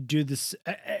choose to do this?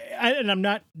 And I'm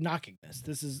not knocking this.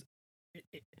 This is,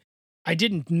 I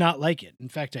didn't not like it. In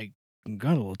fact, I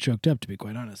got a little choked up, to be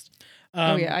quite honest.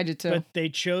 Oh yeah, I did too. But they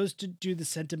chose to do the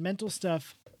sentimental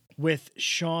stuff with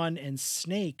Sean and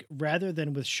Snake rather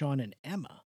than with Sean and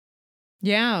Emma.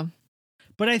 Yeah,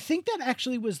 But I think that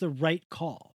actually was the right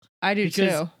call. I do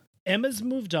Because- too. Emma's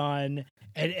moved on,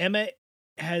 and Emma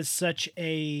has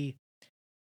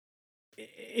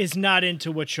is not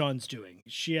into what Sean's doing.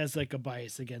 She has like a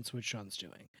bias against what Sean's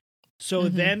doing. So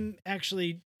Mhm. them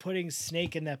actually putting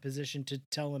Snake in that position to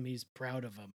tell him he's proud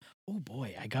of him. Oh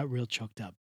boy, I got real choked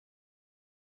up.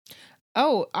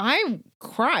 Oh, I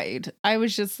cried. I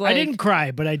was just like, I didn't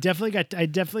cry, but I definitely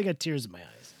got tears in my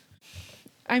eyes.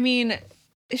 I mean,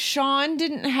 Sean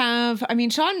didn't have. I mean,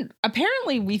 Sean.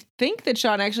 Apparently, we think that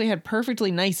Sean actually had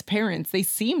perfectly nice parents. They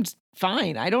seemed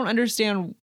fine. I don't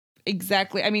understand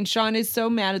exactly. I mean, Sean is so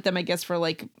mad at them, I guess, for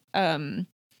like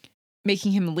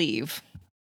making him leave.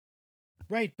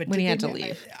 Right, but When he did had they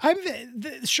to ma-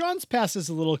 leave. Sean's past is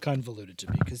a little convoluted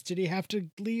to me because did he have to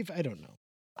leave? I don't know.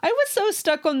 I was so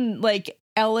stuck on like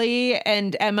Ellie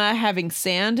and Emma having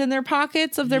sand in their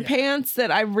pockets of their Yeah. pants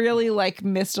that I really like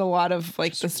missed a lot of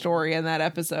like Just the story in that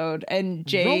episode. And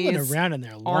Rolling Jay's around in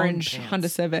their long orange pants. Honda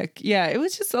Civic. Yeah, it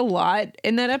was just a lot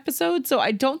in that episode. So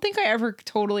I don't think I ever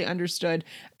totally understood.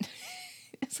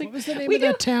 It's like What was the name we of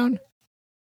that town?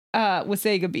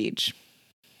 Wasaga Beach.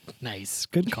 Nice,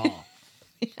 good call.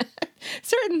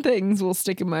 Certain things will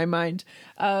stick in my mind.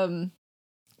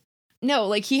 No,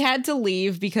 like he had to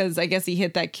leave because I guess he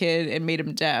hit that kid and made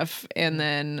him deaf, and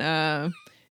then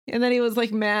he was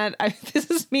like mad. This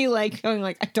is me like going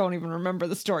like I don't even remember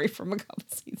the story from a couple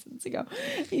seasons ago.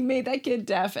 He made that kid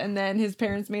deaf, and then his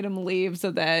parents made him leave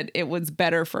so that it was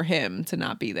better for him to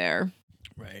not be there.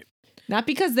 Right. Not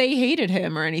because they hated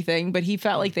him or anything, but he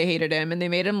felt like they hated him, and they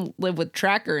made him live with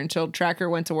Tracker until Tracker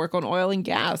went to work on oil and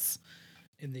gas.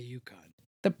 In the Yukon.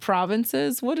 The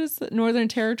provinces, what is the Northern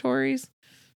Territories?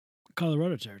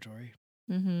 Colorado territory.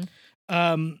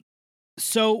 Mm-hmm.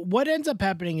 So what ends up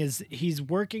happening is he's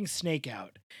working Snake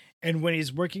out. And when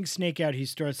he's working Snake out, he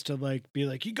starts to like be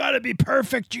like, you gotta be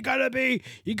perfect. You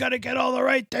gotta get all the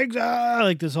right things.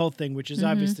 Like this whole thing, which is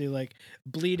Mhm. obviously like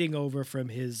bleeding over from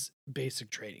his basic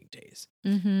training days.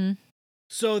 Mm-hmm.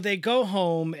 So they go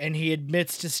home and he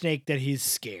admits to Snake that he's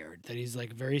scared, that he's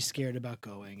like very scared about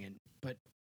going. But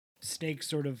Snake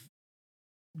sort of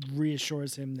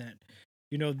reassures him that,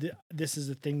 you know, this is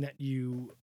a thing that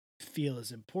you feel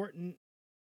is important.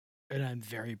 And I'm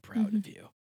very proud of you.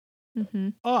 Mm-hmm.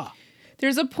 Oh,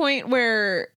 There's a point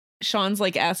where Sean's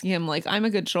like asking him, like, I'm a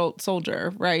good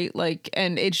soldier, right? Like,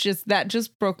 and it's just that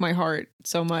just broke my heart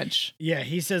so much. yeah.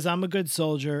 He says, I'm a good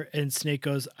soldier. And Snake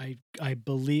goes, I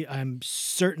believe, I'm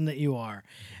certain that you are.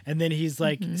 And then he's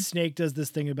like, Mhm. Snake does this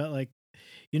thing about like,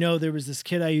 you know, there was this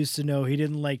kid I used to know. He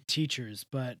didn't like teachers,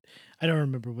 but I don't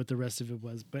remember what the rest of it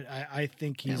was. But I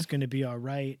think he's going to be all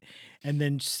right. And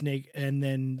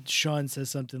then Sean says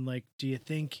something like, do you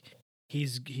think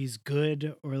he's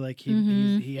good or like he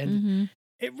ended? Mhm.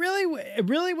 It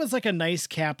really was like a nice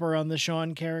capper on the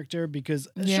Sean character because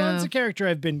Yeah. Sean's a character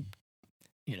I've been,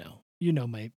 you know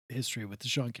my history with the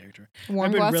Sean character.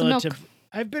 Warm glass of milk.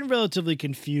 I've been relatively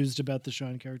confused about the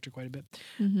Sean character quite a bit.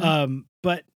 Mhm.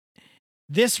 But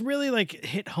this really like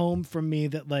hit home for me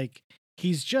that like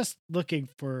he's just looking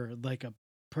for like a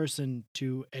person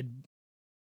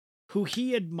who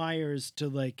he admires to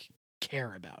like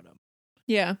care about him.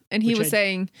 Yeah. And he Which was I-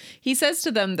 saying, he says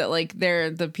to them that like they're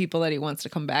the people that he wants to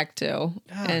come back to. Oh,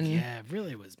 And yeah, it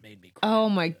really made me cry. oh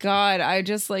my God. I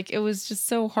just like, it was just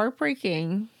so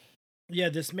heartbreaking. Yeah,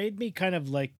 this made me kind of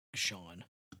like Sean.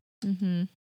 Mm-hmm.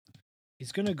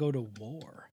 He's gonna go to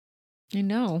war. I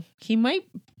know. He might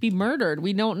be murdered.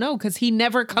 We don't know because he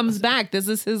never comes back. This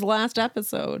is his last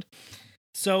episode.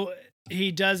 So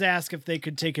he does ask if they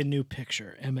could take a new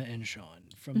picture, Emma and Sean,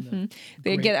 from the.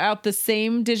 They great- get out the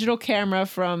same digital camera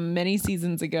from many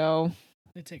seasons ago.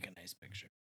 They take a nice picture.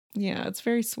 Yeah, it's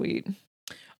very sweet.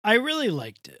 I really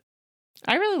liked it.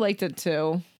 I really liked it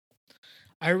too.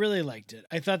 I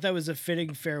thought that was a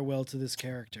fitting farewell to this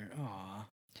character. Aw.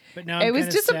 But now I was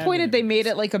kinda sad that disappointed they made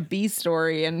is. it like a B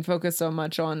story and focus so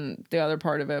much on the other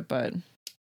part of it, but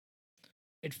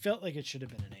It felt like it should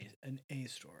have been an A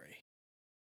story.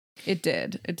 it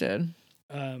did. It did.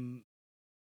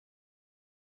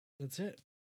 That's it.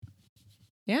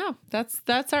 Yeah, that's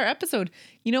our episode.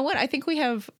 You know what? I think we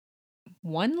have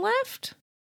one left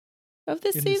of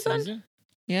this In the season.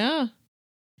 Yeah.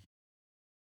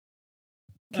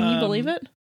 Can you believe it?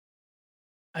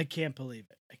 I can't believe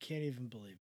it. I can't even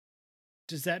believe it.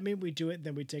 Does that mean we do it and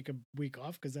then we take a week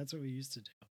off? Because that's what we used to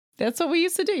do. That's what we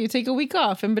used to do. You take a week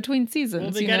off in between seasons.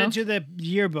 Well, we you got know? to do the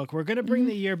yearbook. We're going to bring Mhm.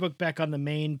 the yearbook back on the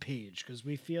main page because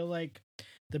we feel like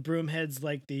the Broomheads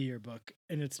like the yearbook,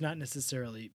 and it's not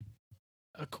necessarily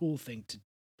a cool thing to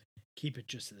keep it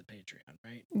just to the Patreon,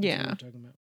 right? That's what Yeah. we're talking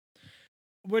about.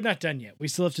 We're not done yet. We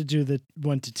still have to do the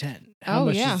 1 to 10. How Oh,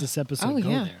 much yeah. does this episode Oh, go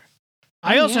yeah. there?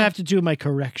 I Oh, also yeah. have to do my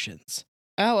corrections.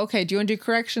 Oh, okay. Do you want to do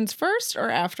corrections first or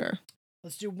after?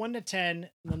 Let's do 1 to 10,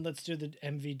 then let's do the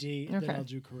MVD, Okay. then I'll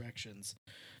do corrections.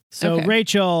 So, Okay.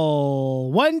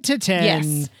 Rachel, 1 to 10,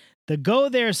 Yes. the Go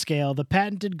There scale, the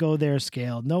patented Go There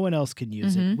scale. No one else can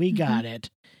use Mhm, it. We got it.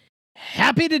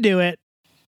 Happy to do it.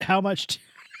 How much?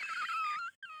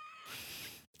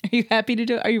 Are you happy to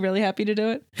do it? Are you really happy to do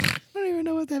it? I don't even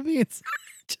know what that means.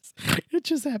 It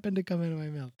just happened to come into my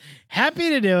mouth. Happy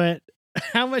to do it.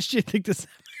 How much do you think this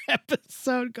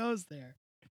episode goes there?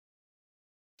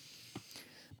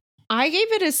 I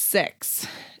gave it a 6.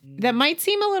 That might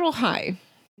seem a little high.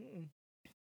 Mm-mm.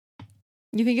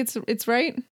 You think it's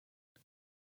right?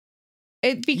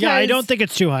 It because Yeah, I don't think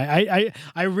it's too high.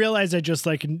 I realize I just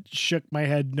like shook my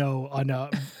head no on a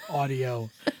audio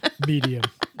medium.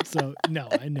 So no,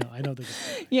 I know I don't think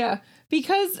it's Yeah,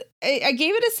 because I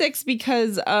gave it a 6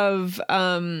 because of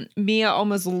Mia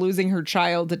almost losing her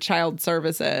child to child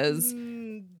services.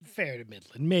 fair to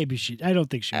Midland. Maybe I don't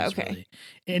think she was Okay. really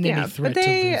in Yeah, any threat but to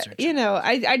they, lose her. you know,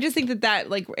 I just think that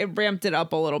like it ramped it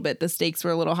up a little bit. The stakes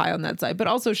were a little high on that side, but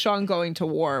also Sean going to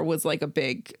war was like a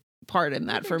big part in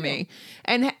that for me.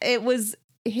 And it was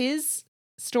his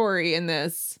story in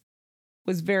this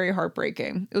was very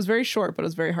heartbreaking. It was very short, but it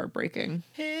was very heartbreaking.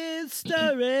 His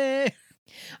story.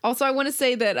 Also, I want to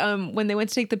say that when they went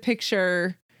to take the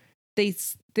picture,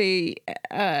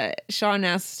 Sean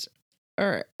asked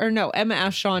or no, Emma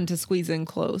asked Sean to squeeze in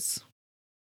close.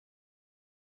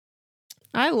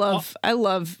 I love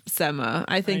Sema.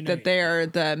 I think know that they are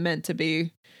the meant to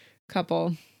be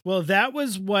couple. Well, that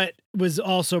was what was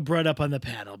also brought up on the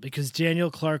panel because Daniel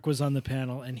Clark was on the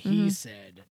panel and he Mhm.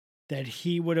 said that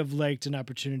he would have liked an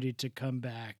opportunity to come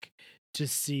back to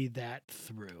see that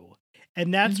through.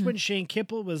 And that's Mhm. when Shane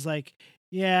Kipple was like,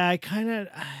 yeah,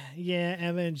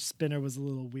 Emma and Spinner was a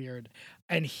little weird.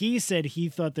 And he said he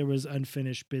thought there was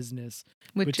unfinished business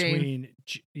With Jane.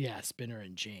 between Spinner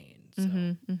and Jane. So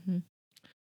Mm-hmm.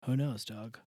 who knows,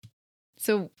 dog?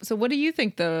 So what do you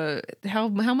think how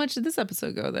much did this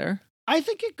episode go there? I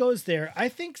think it goes there. I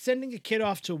think sending a kid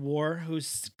off to war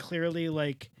who's clearly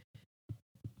like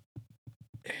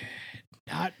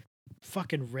not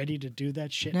fucking ready to do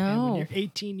that shit, man. When No. you're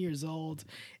 18 years old,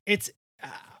 it's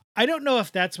I don't know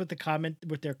if that's what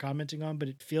they're commenting on, but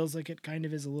it feels like it kind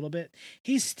of is a little bit.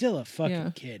 He's still a fucking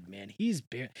Yeah. kid, man. He's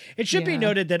It should be Yeah.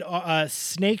 noted that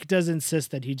Snake does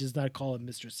insist that he does not call him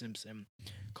Mr. Simpson,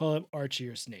 call him Archie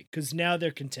or Snake, because now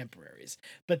they're contemporaries.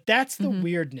 But that's the Mhm.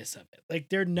 weirdness of it. Like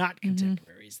they're not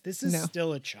contemporaries. This is No.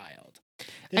 still a child. I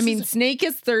This mean, is- Snake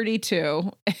is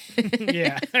 32.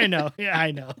 yeah, I know. Yeah,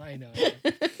 I know.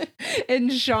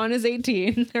 And Sean is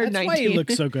 18 or That's 19. why he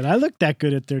looks so good. I looked that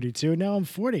good at 32. Now I'm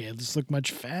 40. I just look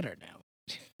much fatter now.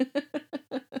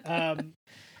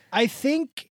 I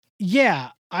think,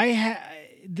 yeah,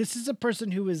 this is a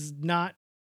person who is not.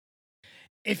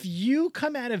 If you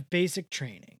come out of basic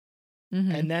training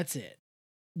Mhm. and that's it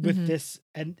with Mhm. this,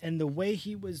 and the way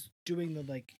he was doing the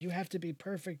like, you have to be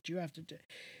perfect. You have to do.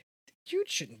 You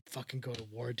shouldn't fucking go to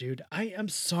war, dude. I am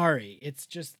sorry. It's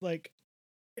just like,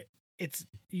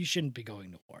 you shouldn't be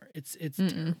going to war. It's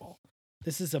terrible.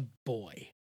 This is a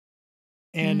boy.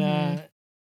 And Mhm.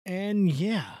 and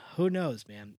yeah, who knows,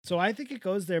 man. So I think it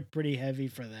goes there pretty heavy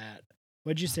for that.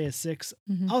 What'd you say, a 6?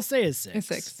 Mhm. I'll say a 6. A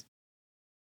 6.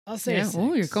 I'll say a Yeah. 6.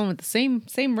 Oh, you're going with the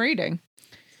same rating.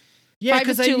 Yeah, 5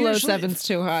 is because too low, 7's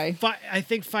too high. I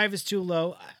think 5 is too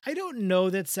low. I don't know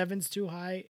that 7's too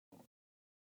high.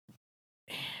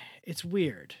 It's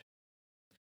weird.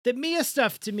 The Mia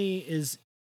stuff to me is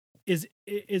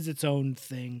its own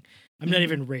thing. I'm not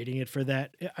even rating it for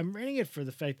that. I'm rating it for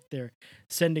the fact that they're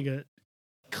sending a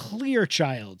clear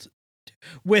child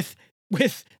with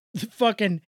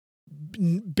fucking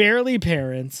barely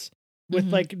parents,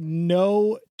 with like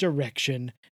no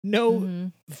direction,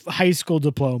 no high school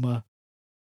diploma.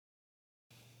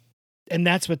 And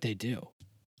that's what they do.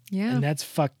 Yeah. And that's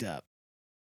fucked up.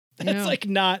 That's Yeah. like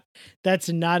that's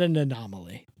not an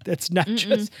anomaly. That's not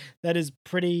just, that is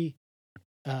pretty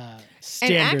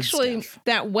standard And actually, stuff.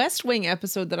 that West Wing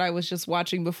episode that I was just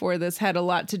watching before this had a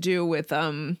lot to do with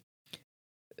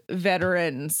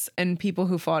veterans and people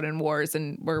who fought in wars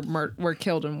and were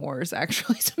killed in wars,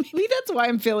 actually. So maybe that's why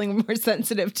I'm feeling more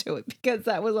sensitive to it, because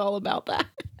that was all about that.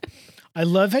 I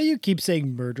love how you keep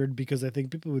saying murdered, because I think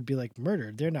people would be like,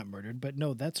 murdered? They're not murdered. But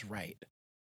no, that's right.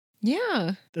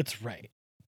 Yeah. That's right.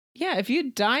 Yeah. If you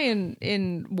die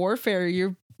in warfare,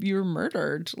 you're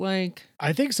murdered. Like,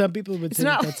 I think some people would say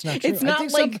that's not true. It's not I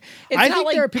think like I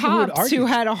think there are people who would Pops argue who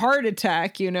had a heart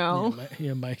attack, you know.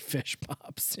 my fish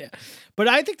pops. Yeah, but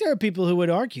I think there are people who would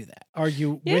argue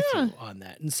with you on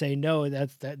that and say no,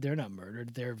 that they're not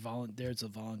murdered. There's a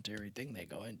voluntary thing they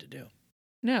go in to do.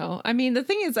 No, I mean, the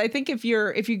thing is, I think if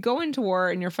you go into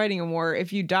war and you're fighting a war,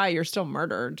 if you die, you're still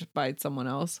murdered by someone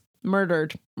else.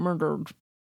 Murdered.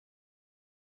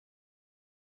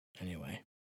 Anyway,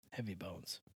 heavy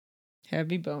bones.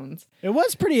 Heavy bones. It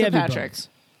was pretty So heavy Patrick. bones.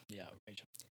 Yeah, Rachel.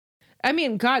 I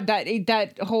mean, God,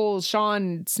 that whole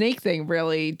Sean Snake thing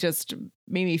really just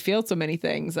made me feel so many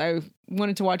things. I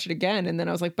wanted to watch it again, and then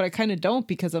I was like, but I kind of don't,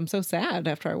 because I'm so sad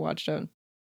after I watched it.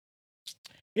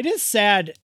 It is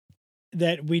sad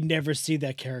that we never see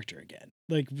that character again.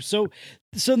 Like, so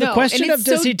the No, question and of it's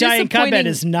does so he die in combat disappointing.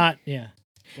 is not. Yeah.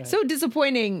 Go ahead. So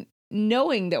disappointing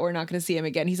knowing that we're not going to see him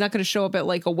again. He's not going to show up at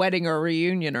like a wedding or a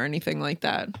reunion or anything like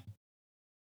that.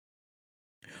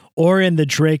 Or in the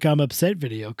Drake I'm Upset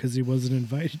video, because he wasn't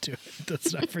invited to it.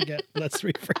 Let's not forget. Lest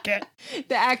we forget.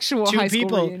 The actual Two high school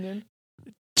people. reunion.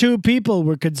 2 people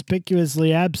were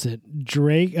conspicuously absent.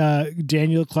 Drake,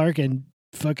 Daniel Clark, and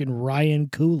fucking Ryan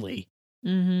Cooley.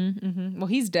 Well,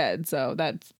 he's dead, so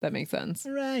that makes sense.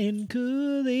 Ryan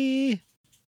Cooley.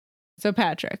 So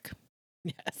Patrick,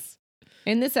 Yes.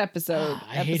 in this episode,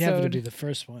 I hate having to do the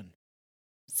first one.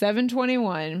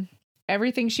 721,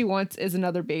 everything she wants is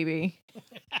another baby.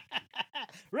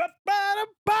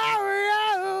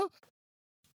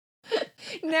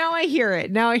 Now I hear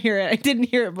it. I didn't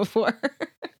hear it before.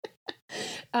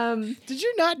 Did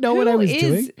you not know what I was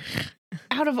doing?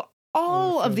 Out of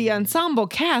all of the ensemble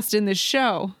cast in this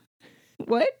show,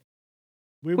 what?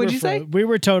 What'd you say? We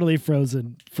were totally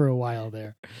frozen for a while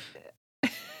there.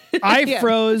 I Yeah.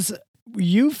 froze.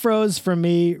 You froze for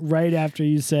me right after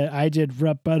you said I did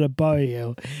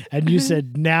Rapadaboyo, and you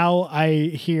said now I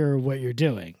hear what you're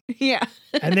doing, Yeah.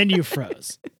 and then you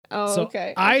froze. Oh, So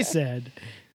okay. I said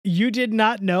you did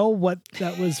not know what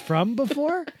that was from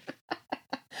before.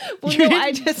 Well, You no,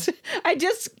 I didn't- just, when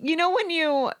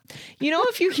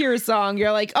if you hear a song,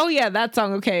 you're like, oh yeah, that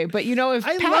song, okay. But if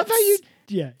I Pat, love how you.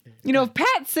 Yeah. if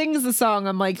Pat sings the song,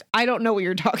 I'm like, I don't know what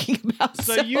you're talking about.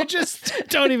 So you just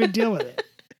don't even deal with it.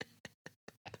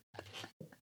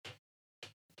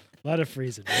 A lot of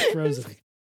freezing. We're frozen.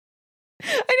 I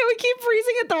know we keep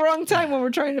freezing at the wrong time when we're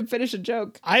trying to finish a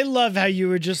joke. I love how you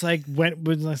were just like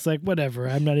was like whatever.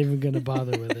 I'm not even gonna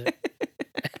bother with it.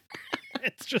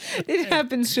 It's just It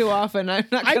happens too often. I'm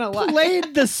not I gonna lie.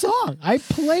 played the song. I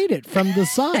played it from the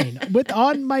sign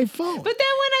on my phone. But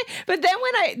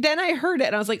then I heard it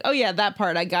and I was like, oh yeah, that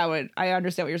part I got it. I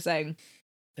understand what you're saying.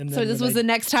 And So then this when was the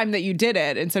next time that you did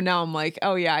it, and so now I'm like,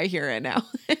 oh yeah, I hear it now.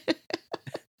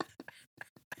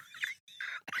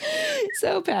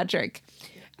 So Patrick,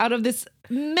 out of this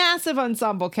massive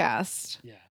ensemble cast,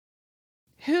 yeah.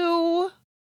 who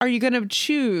are you going to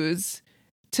choose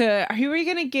who are you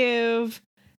going to give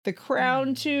the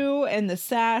crown to and the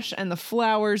sash and the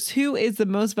flowers? Who is the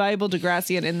most valuable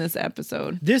Degrassian in this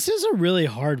episode? This is a really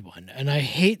hard one, and I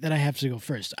hate that I have to go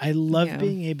first. I love Yeah.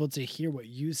 being able to hear what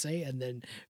you say and then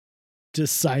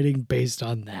deciding based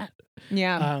on that.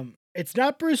 Yeah. It's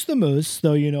not Bruce the Moose,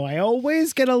 though. I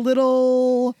always get a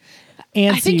little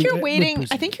antsy. I think you're with waiting.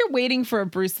 Bruce I the think you're waiting for a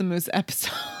Bruce the Moose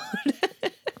episode.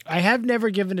 I have never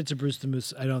given it to Bruce the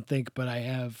Moose, I don't think, but I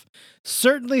have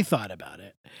certainly thought about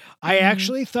it. I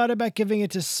actually thought about giving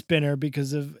it to Spinner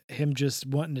because of him just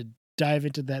wanting to dive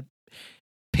into that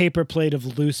paper plate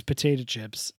of loose potato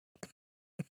chips.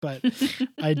 But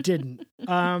I didn't.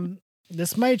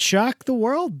 This might shock the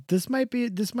world. This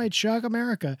might shock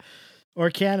America or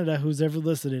Canada, who's ever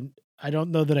listening. I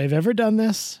don't know that I've ever done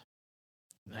this.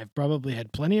 I've probably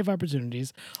had plenty of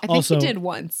opportunities. I think Also, you did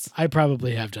once. I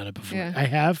probably have done it before. Yeah.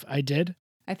 I did.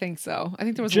 I think so. I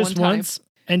think there was Just one time. once.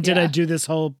 And did I Yeah. do this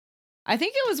whole... I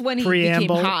think it was when he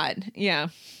Preamble? became hot. Yeah.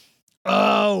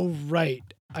 Oh, right.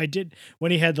 I did.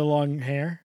 When he had the long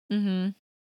hair. Mm-hmm.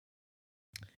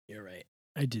 You're right.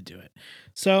 I did do it.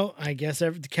 So I guess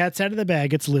the cat's out of the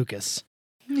bag. It's Lucas.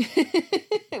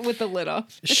 With the lid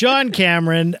off. Sean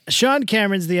Cameron. Sean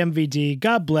Cameron's the MVD.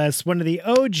 God bless. One of the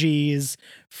OGs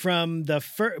from the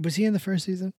first... Was he in the first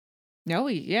season? No,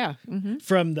 yeah. Mm-hmm.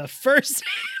 From the first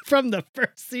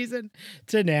season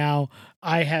to now,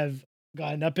 I have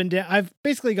gone up and down. I've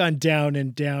basically gone down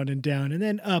and down and down and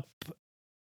then up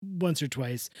once or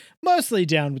twice, mostly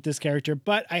down with this character,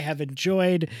 but I have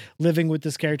enjoyed living with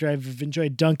this character. I've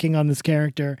enjoyed dunking on this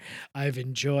character. I've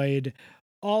enjoyed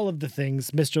all of the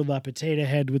things, Mr. La Potato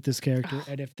Head with this character.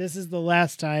 And if this is the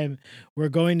last time we're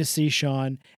going to see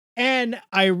Sean, and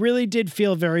I really did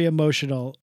feel very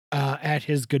emotional at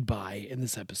his goodbye in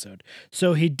this episode.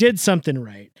 So he did something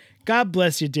right. God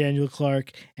bless you, Daniel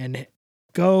Clark, and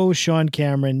go Sean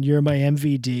Cameron. You're my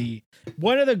MVD.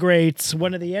 One of the greats,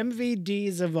 one of the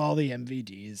MVDs of all the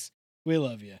MVDs. We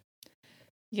love you.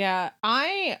 Yeah,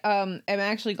 I am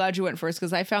actually glad you went first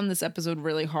because I found this episode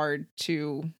really hard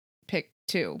to pick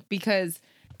too because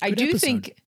I Good do episode.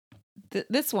 think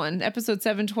this one, episode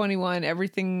 721,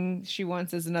 everything she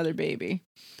wants is another baby.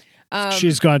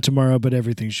 She's gone tomorrow, but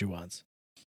everything she wants.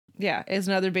 Yeah, is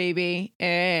another baby.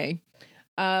 Hey.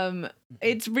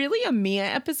 It's really a Mia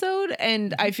episode,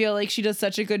 and I feel like she does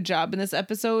such a good job in this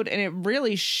episode, and it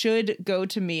really should go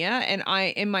to Mia. And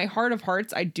in my heart of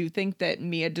hearts, I do think that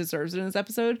Mia deserves it in this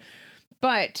episode,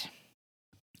 but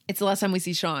it's the last time we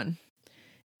see Sean.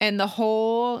 And the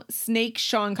whole Snake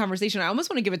Sean conversation, I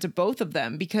almost want to give it to both of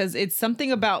them because it's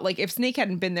something about like if Snake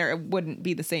hadn't been there, it wouldn't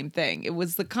be the same thing. It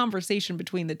was the conversation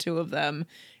between the two of them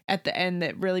at the end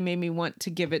that really made me want to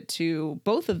give it to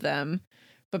both of them.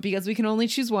 But because we can only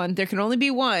choose one, there can only be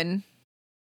one.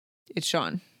 It's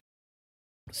Sean.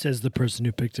 Says the person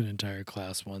who picked an entire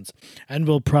class once, and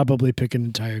will probably pick an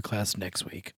entire class next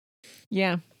week.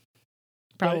 Yeah,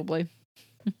 probably.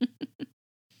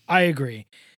 I agree.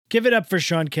 Give it up for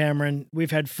Sean Cameron.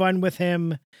 We've had fun with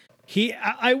him.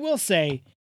 I will say,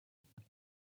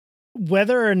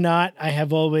 whether or not I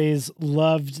have always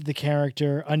loved the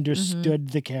character,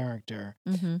 understood the character,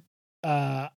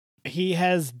 he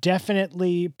has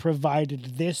definitely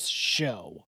provided this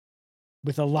show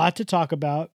with a lot to talk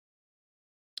about,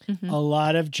 a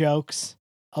lot of jokes,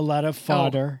 a lot of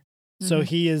fodder. So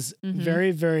he is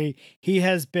he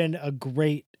has been a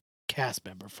great cast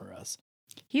member for us.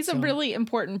 He's a really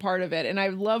important part of it. And I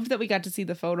loved that we got to see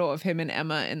the photo of him and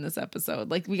Emma in this episode.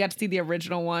 Like we got to see the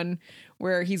original one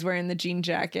where he's wearing the jean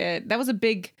jacket. That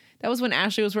was when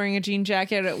Ashley was wearing a jean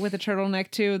jacket with a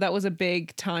turtleneck too. That was a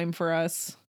big time for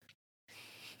us.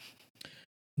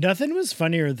 Nothing was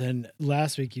funnier than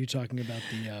last week you talking about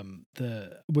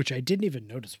the which I didn't even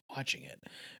notice watching it,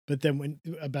 but then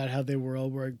about how they were all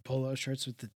wearing polo shirts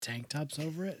with the tank tops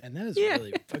over it, and that is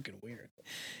really fucking weird.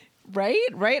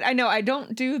 Right? I know I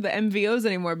don't do the MVOs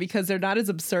anymore because they're not as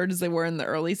absurd as they were in the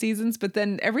early seasons, but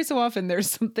then every so often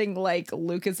there's something like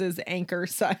Lucas's anchor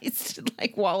sized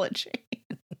like wallet chain.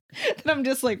 And I'm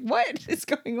just like, what is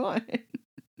going on?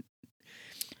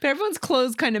 But everyone's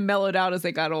clothes kind of mellowed out as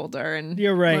they got older and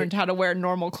You're right. learned how to wear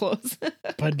normal clothes.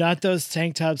 But not those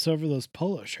tank tops over those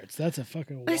polo shirts. That's a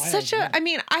fucking wild It's such a, look. I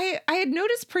mean, I had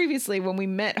noticed previously when we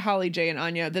met Holly J and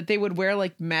Anya that they would wear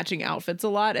like matching outfits a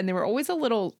lot. And they were always a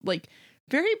little like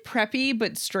very preppy,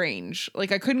 but strange.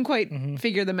 Like I couldn't quite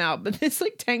figure them out. But this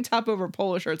like tank top over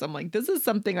polo shirts, I'm like, this is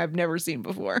something I've never seen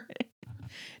before.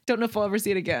 Don't know if I'll ever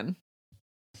see it again.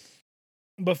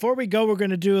 Before we go, we're going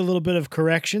to do a little bit of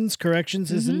corrections.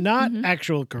 Corrections is not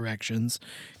actual corrections.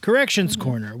 Corrections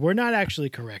corner. We're not actually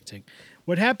correcting.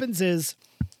 What happens is,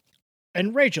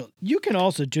 and Rachel, you can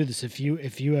also do this if you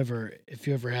ever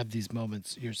have these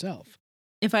moments yourself.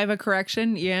 If I have a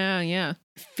correction, yeah.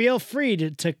 Feel free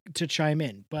to chime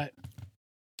in. But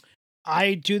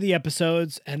I do the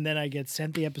episodes, and then I get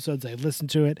sent the episodes. I listen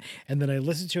to it, and then I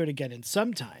listen to it again. And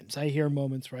sometimes I hear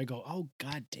moments where I go, "Oh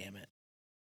God damn it!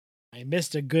 I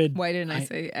missed a good." Why didn't I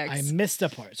say X? I missed a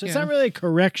part. So it's not really a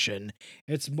correction.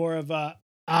 It's more of a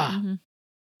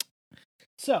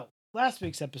So last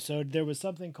week's episode, there was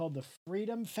something called the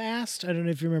Freedom Fast. I don't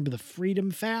know if you remember the Freedom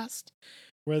Fast,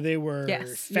 where they were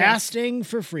fasting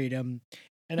for freedom.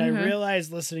 And I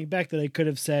realized listening back that I could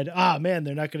have said, man,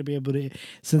 they're not going to be able to,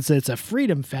 since it's a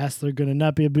freedom fast, they're going to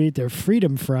not be able to eat their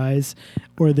freedom fries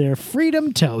or their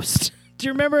freedom toast Do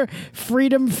you remember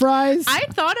Freedom Fries? I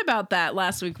thought about that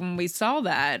last week when we saw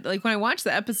that. Like when I watched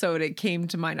the episode, it came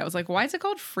to mind. I was like, why is it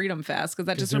called Freedom Fast? Because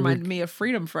that just reminded me of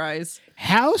Freedom Fries.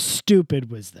 How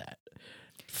stupid was that?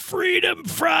 Freedom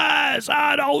Fries.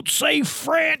 I don't say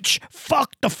French.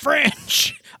 Fuck the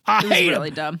French. I It was hate really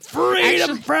 'em. dumb.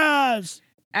 Freedom Fries.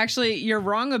 Actually, You're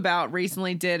Wrong About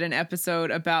recently did an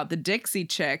episode about the Dixie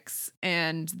Chicks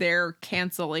and their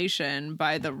cancellation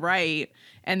by the right.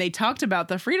 And they talked about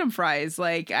the Freedom Fries.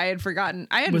 Like I hadn't forgotten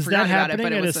about it, Was that happening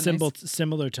but it at was a so nice.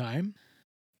 similar time?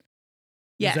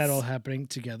 Yes. Is that all happening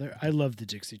together? I love the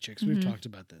Dixie Chicks. We've talked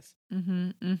about this.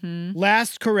 Mm-hmm.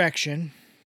 Last correction.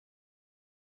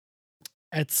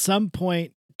 At some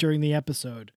point during the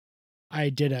episode, I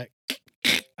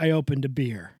opened a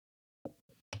beer.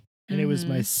 And it was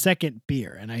my second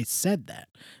beer. And I said that.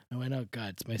 I went, oh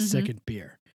God, it's my second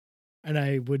beer. And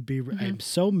I'm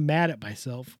so mad at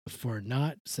myself for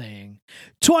not saying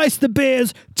twice the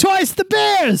beers.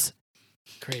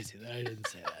 Crazy that I didn't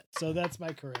say that. So that's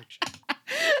my correction.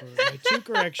 My 2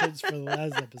 corrections for the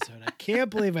last episode. I can't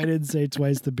believe I didn't say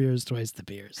twice the beers. Twice the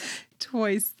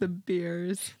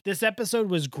beers. This episode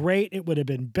was great. It would have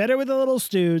been better with a little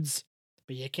Stoods,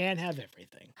 but you can't have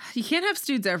everything. You can't have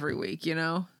Stoods every week, you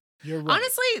know? You're right.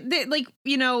 Honestly,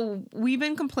 we've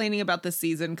been complaining about this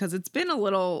season because it's been a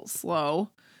little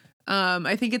slow.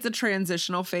 I think it's a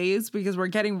transitional phase because we're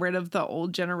getting rid of the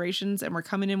old generations and we're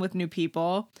coming in with new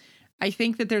people. I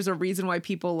think that there's a reason why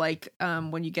people like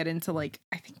when you get into I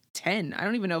think 10. I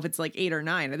don't even know if it's 8 or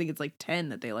 9. I think it's 10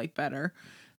 that they like better.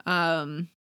 So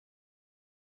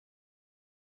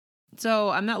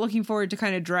I'm not looking forward to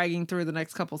kind of dragging through the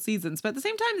next couple seasons, but at the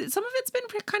same time, some of it's been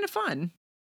kind of fun.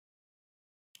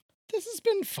 This has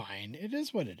been fine. It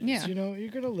is what it is. Yeah. You know,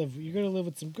 you're gonna live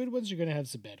with some good ones. You're gonna have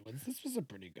some bad ones. This was a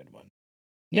pretty good one.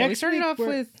 Yeah, we Next started week, off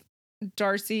with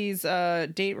Darcy's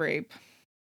date rape.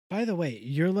 By the way,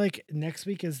 you're next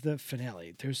week is the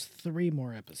finale. There's 3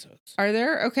 more episodes. Are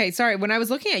there? Okay, sorry. When I was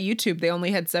looking at YouTube, they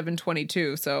only had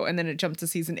 722. So, and then it jumped to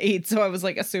season 8. So I was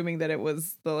assuming that it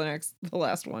was the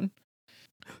last one.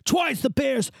 Twice the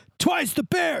bears.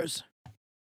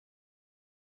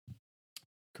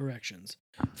 Corrections.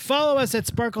 Follow us at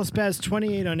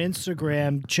SparkleSpaz28 on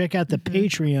Instagram. Check out the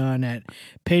Patreon at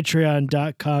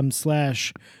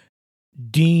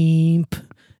patreon.com/deep.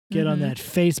 Get on that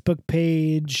Facebook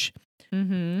page.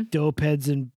 Dopeheads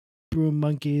and Broom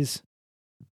Monkeys.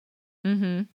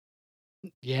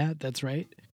 Yeah, that's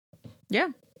right. Yeah.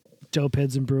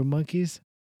 Dopeheads and Broom Monkeys.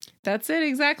 That's it,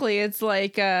 exactly. It's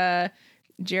like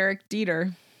Jarek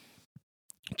Dieter.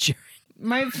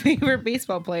 My favorite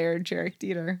baseball player, Jarek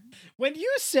Dieter. When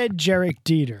you said Jarek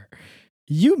Dieter,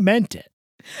 you meant it.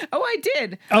 Oh, I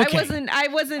did. Okay. I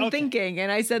wasn't thinking,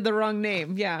 and I said the wrong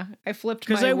name. Yeah, I flipped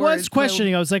my because I words, was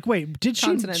questioning. I was like, wait, did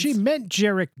consonants. she meant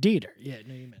Jarek Dieter? Yeah,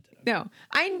 no, you meant it. Okay. No,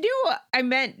 I knew I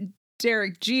meant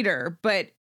Derek Jeter,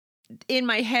 but in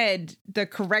my head, the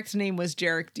correct name was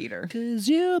Jarek Dieter. Cause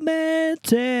you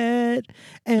meant it,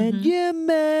 and you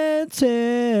meant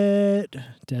it.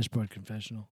 Dashboard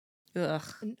confessional. Ugh.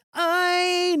 And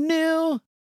I knew.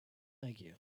 Thank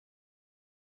you.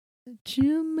 That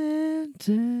you meant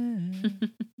it.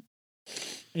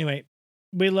 Anyway,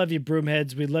 we love you,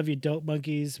 Broomheads. We love you, Dope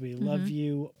Monkeys. We love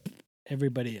you,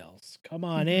 everybody else. Come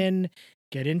on in.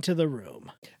 Get into the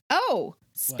room. Oh,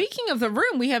 speaking of the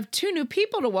room, we have 2 new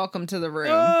people to welcome to the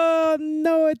room. Oh,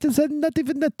 no, it is not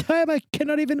even the time. I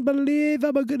cannot even believe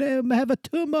I'm going to have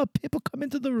 2 more people come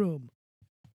into the room.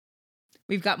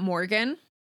 We've got Morgan.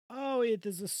 Oh, it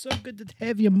is so good to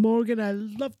have you, Morgan. I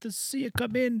love to see you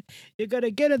come in. You're going to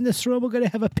get in this room. We're going to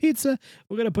have a pizza.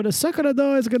 We're going to put a suck on the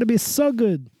door. It's going to be so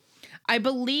good. I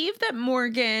believe that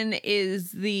Morgan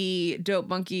is the dope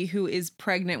monkey who is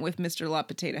pregnant with Mr. La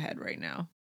Potato Head right now.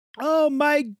 Oh,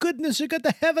 my goodness. You're going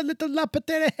to have a little La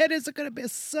Potato Head. It's going to be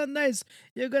so nice.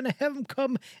 You're going to have him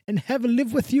come and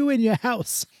live with you in your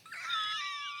house.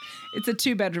 It's a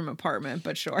 2-bedroom apartment,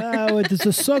 but sure. Oh, it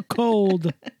is so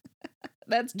cold.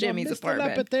 That's Jimmy's Mr. apartment.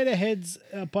 La Potato Head's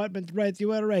apartment, right?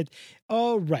 You are right.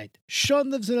 All right. Sean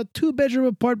lives in a 2-bedroom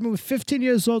apartment with 15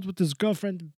 years old with his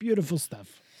girlfriend. Beautiful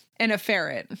stuff. And a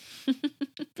ferret.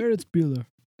 Ferris Bueller.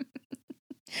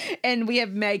 And we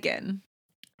have Megan.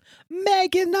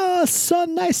 Megan, oh, so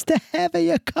nice to have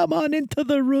you. Come on into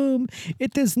the room.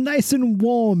 It is nice and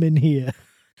warm in here.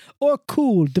 Or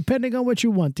cool, depending on what you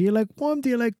want. Do you like warm? Do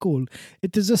you like cool?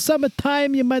 It is a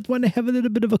summertime. You might want to have a little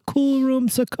bit of a cool room,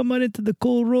 so come on into the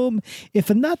cool room.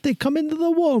 If not, they come into the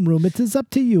warm room. It is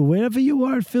up to you. Wherever you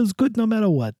are, it feels good no matter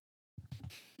what.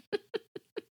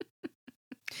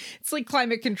 It's like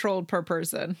climate controlled per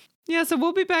person. Yeah, so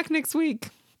we'll be back next week.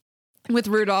 with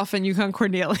Rudolph and Yukon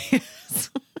Cornelius.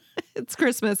 It's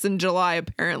Christmas in July,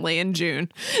 apparently, in June.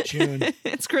 June.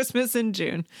 It's Christmas in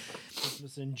June.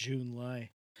 Christmas in June.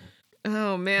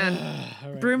 Oh, man.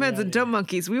 All right, Broomheads we're and Dumb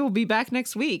Monkeys. We will be back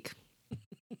next week.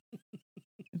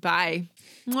 Bye.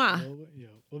 Mwah.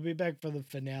 We'll be back for the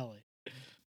finale.